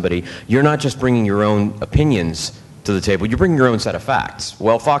politics with somebody, you're not just bringing your own opinions to the table, you're bringing your own set of facts.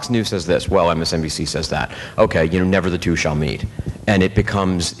 Well, Fox News says this, well, MSNBC says that. Okay, never the two shall meet. And it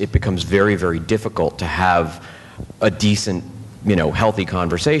becomes very, very difficult to have a decent, healthy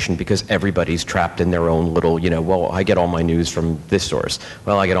conversation because everybody's trapped in their own little, well, I get all my news from this source.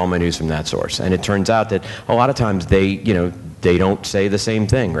 Well, I get all my news from that source. And it turns out that a lot of times they don't say the same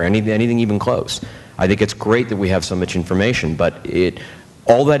thing or anything even close. I think it's great that we have so much information, but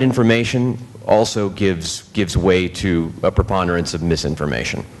all that information also gives way to a preponderance of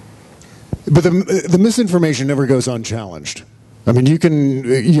misinformation. But the misinformation never goes unchallenged. I mean, you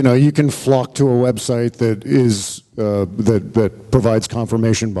can flock to a website that is that provides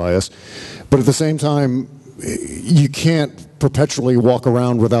confirmation bias, but at the same time, you can't perpetually walk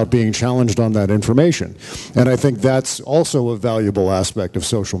around without being challenged on that information. And I think that's also a valuable aspect of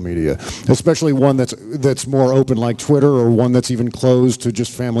social media, especially one that's more open like Twitter or one that's even closed to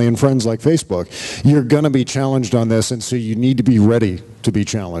just family and friends like Facebook. You're going to be challenged on this, and so you need to be ready to be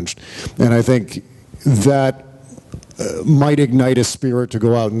challenged. And I think that might ignite a spirit to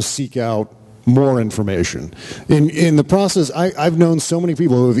go out and seek out more information. In the process, I've known so many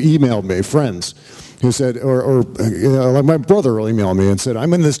people who have emailed me, friends, who said, like my brother will email me and said,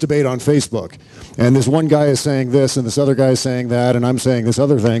 I'm in this debate on Facebook, and this one guy is saying this, and this other guy is saying that, and I'm saying this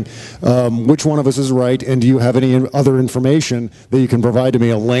other thing. Which one of us is right, and do you have any other information that you can provide to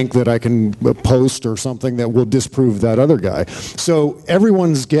me, a link that I can post or something that will disprove that other guy? So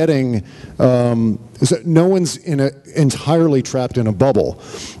everyone's getting, no one's entirely trapped in a bubble.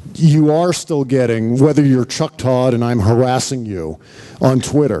 You are still getting, whether you're Chuck Todd and I'm harassing you on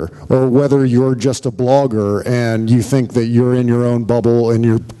Twitter, or whether you're just a blogger and you think that you're in your own bubble and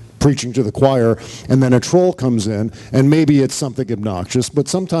you're preaching to the choir, and then a troll comes in, and maybe it's something obnoxious, but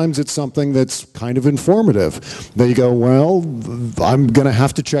sometimes it's something that's kind of informative. That you go, well, I'm going to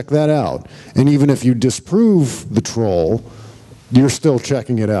have to check that out. And even if you disprove the troll, you're still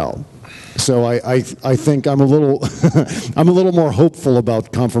checking it out. So I think I'm a little I'm a little more hopeful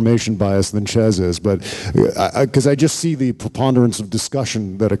about confirmation bias than Ches is, but because I just see the preponderance of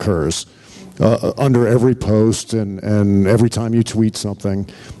discussion that occurs under every post and every time you tweet something.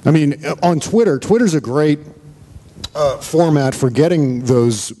 I mean, on Twitter's a great format for getting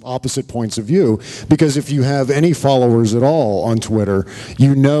those opposite points of view, because if you have any followers at all on Twitter,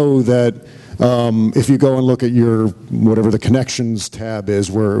 you know that if you go and look at your, whatever the connections tab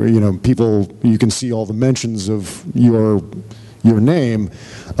is, where, you know, you can see all the mentions of your name.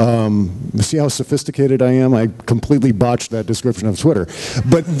 See how sophisticated I am? I completely botched that description of Twitter.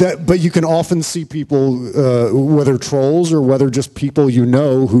 But you can often see people, whether trolls or whether just people you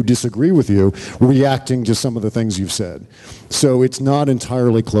know who disagree with you, reacting to some of the things you've said. So it's not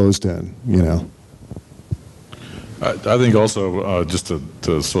entirely closed in, you know. I think also, just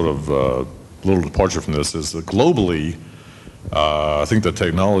to sort of little departure from this, is that globally, I think the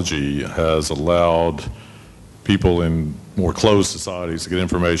technology has allowed people in more closed societies to get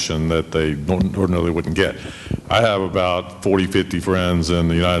information that they ordinarily wouldn't get. I have about 40, 50 friends in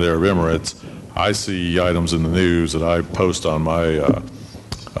the United Arab Emirates. I see items in the news that I post on my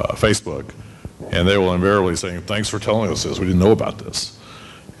Facebook, and they will invariably say, thanks for telling us this, we didn't know about this.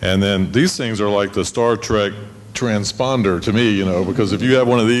 And then these things are like the Star Trek transponder to me, you know, because if you have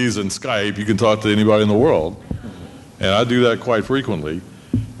one of these in Skype, you can talk to anybody in the world. And I do that quite frequently.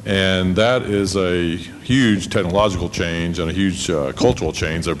 And that is a huge technological change and a huge cultural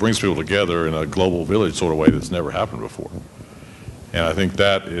change that brings people together in a global village sort of way that's never happened before. And I think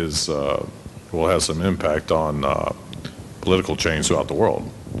that is, will have some impact on political change throughout the world.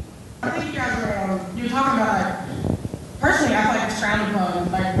 I think you guys were talking about, like, personally, I feel like it's frowned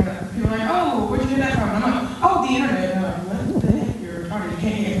upon, like, when people are like, oh, where'd you get that from? And I'm like, oh, the internet. And I'm like, what the heck? You're talking, you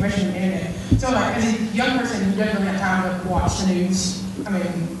can't get information from the internet. So, like, as a young person who doesn't really have time to watch the news, I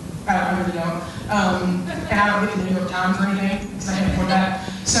mean, I really don't. And I don't get the New York Times or anything, because I can't afford that.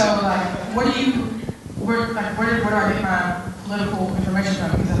 So, like, where do I get my political information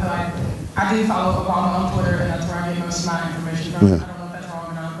from? Because I feel like I do follow Obama on Twitter, and that's where I get most of my information from. Yeah. I don't know if that's wrong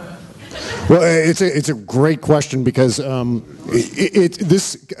or not, but. Well, it's a great question, because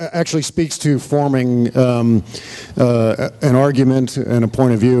this actually speaks to forming an argument and a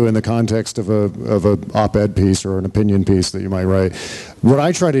point of view in the context of a op-ed piece or an opinion piece that you might write. What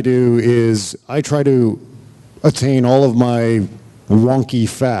I try to do is I try to attain all of my wonky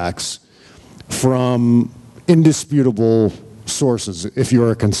facts from indisputable sources if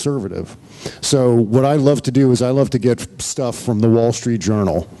you're a conservative. So what I love to do is I love to get stuff from the Wall Street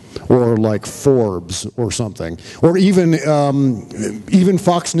Journal or like Forbes or something, or even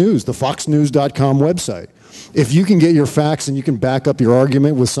Fox News, the foxnews.com website. If you can get your facts and you can back up your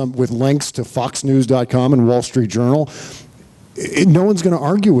argument with links to foxnews.com and Wall Street Journal, no one's going to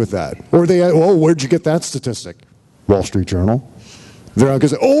argue with that. Or oh, where'd you get that statistic? Wall Street Journal. They're not going to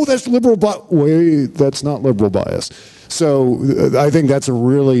say, oh, that's liberal bias. Wait, that's not liberal bias. So I think that's a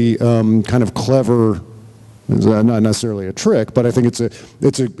really kind of clever, not necessarily a trick, but I think it's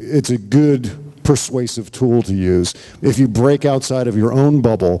a good persuasive tool to use. If you break outside of your own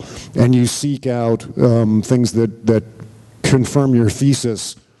bubble and you seek out things that confirm your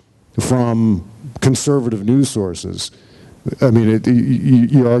thesis from conservative news sources, I mean,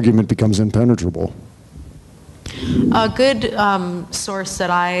 your argument becomes impenetrable. A good source that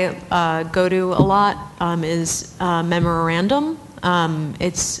I go to a lot is Memorandum.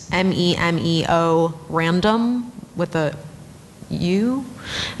 It's MEMEO random with a U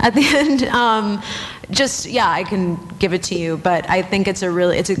at the end. I can give it to you, but I think it's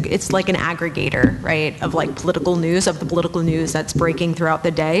like an aggregator, right, of like political news, of the political news that's breaking throughout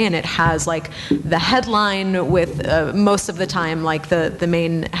the day, and it has like the headline with most of the time, like the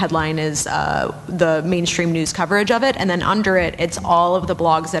main headline is the mainstream news coverage of it, and then under it, it's all of the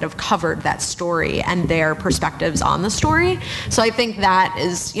blogs that have covered that story and their perspectives on the story. So I think that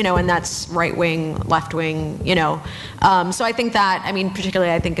is, and that's right wing, left wing, so I think that,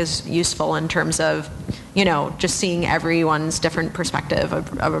 particularly I think is useful in terms of, just seeing everyone's different perspective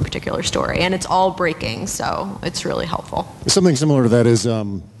of a particular story. And it's all breaking, so it's really helpful. Something similar to that is,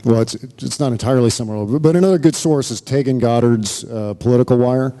 it's not entirely similar, but another good source is Tegan Goddard's Political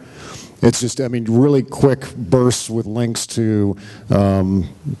Wire. It's just, really quick bursts with links to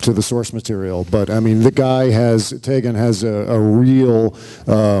the source material. But, Tegan has a real,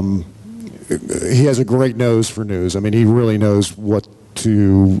 he has a great nose for news. He really knows what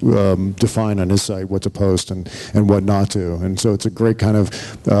to define on his site what to post and what not to. And so it's a great kind of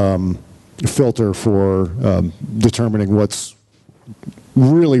filter for determining what's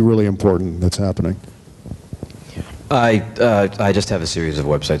really, really important that's happening. I just have a series of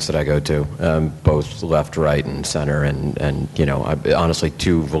websites that I go to, both left, right, and center, and you know, honestly,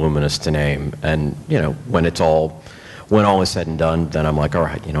 too voluminous to name. And you know, when all is said and done, then I'm like, all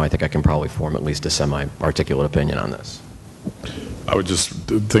right, you know, I think I can probably form at least a semi-articulate opinion on this.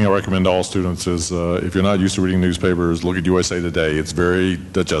 The thing I recommend to all students is if you're not used to reading newspapers, look at USA Today. It's very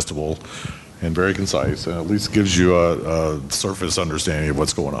digestible and very concise, and at least gives you a surface understanding of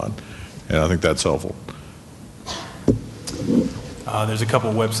what's going on. And I think that's helpful. There's a couple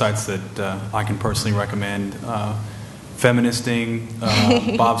of websites that I can personally recommend. Feministing,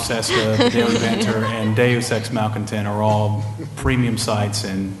 Bob Seska, The Daily Banter, and Deus Ex Malcontent are all premium sites,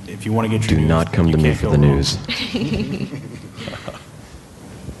 and if you want to get your news, do not come to me for the news.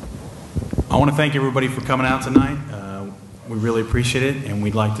 I want to thank everybody for coming out tonight. We really appreciate it, and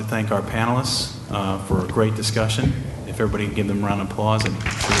we'd like to thank our panelists for a great discussion. If everybody can give them a round of applause, I'd really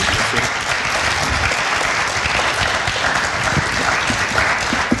appreciate it.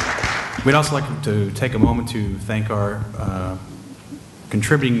 We'd also like to take a moment to thank our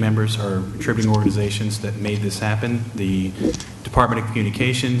contributing members, our contributing organizations that made this happen: the Department of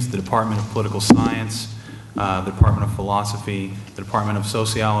Communications, the Department of Political Science, the Department of Philosophy, the Department of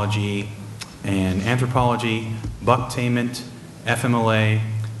Sociology and Anthropology, Bucktainment, FMLA,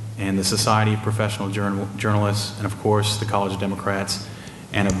 and the Society of Professional Journalists, and of course the College of Democrats.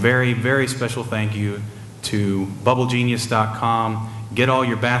 And a very, very special thank you to BubbleGenius.com. Get all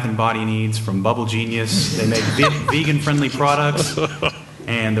your bath and body needs from Bubble Genius. They make vegan-friendly products,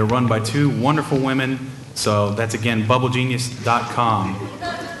 and they're run by two wonderful women. So that's, again, BubbleGenius.com.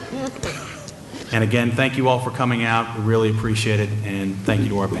 And again, thank you all for coming out. We really appreciate it, and thank you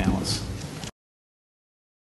to our panelists.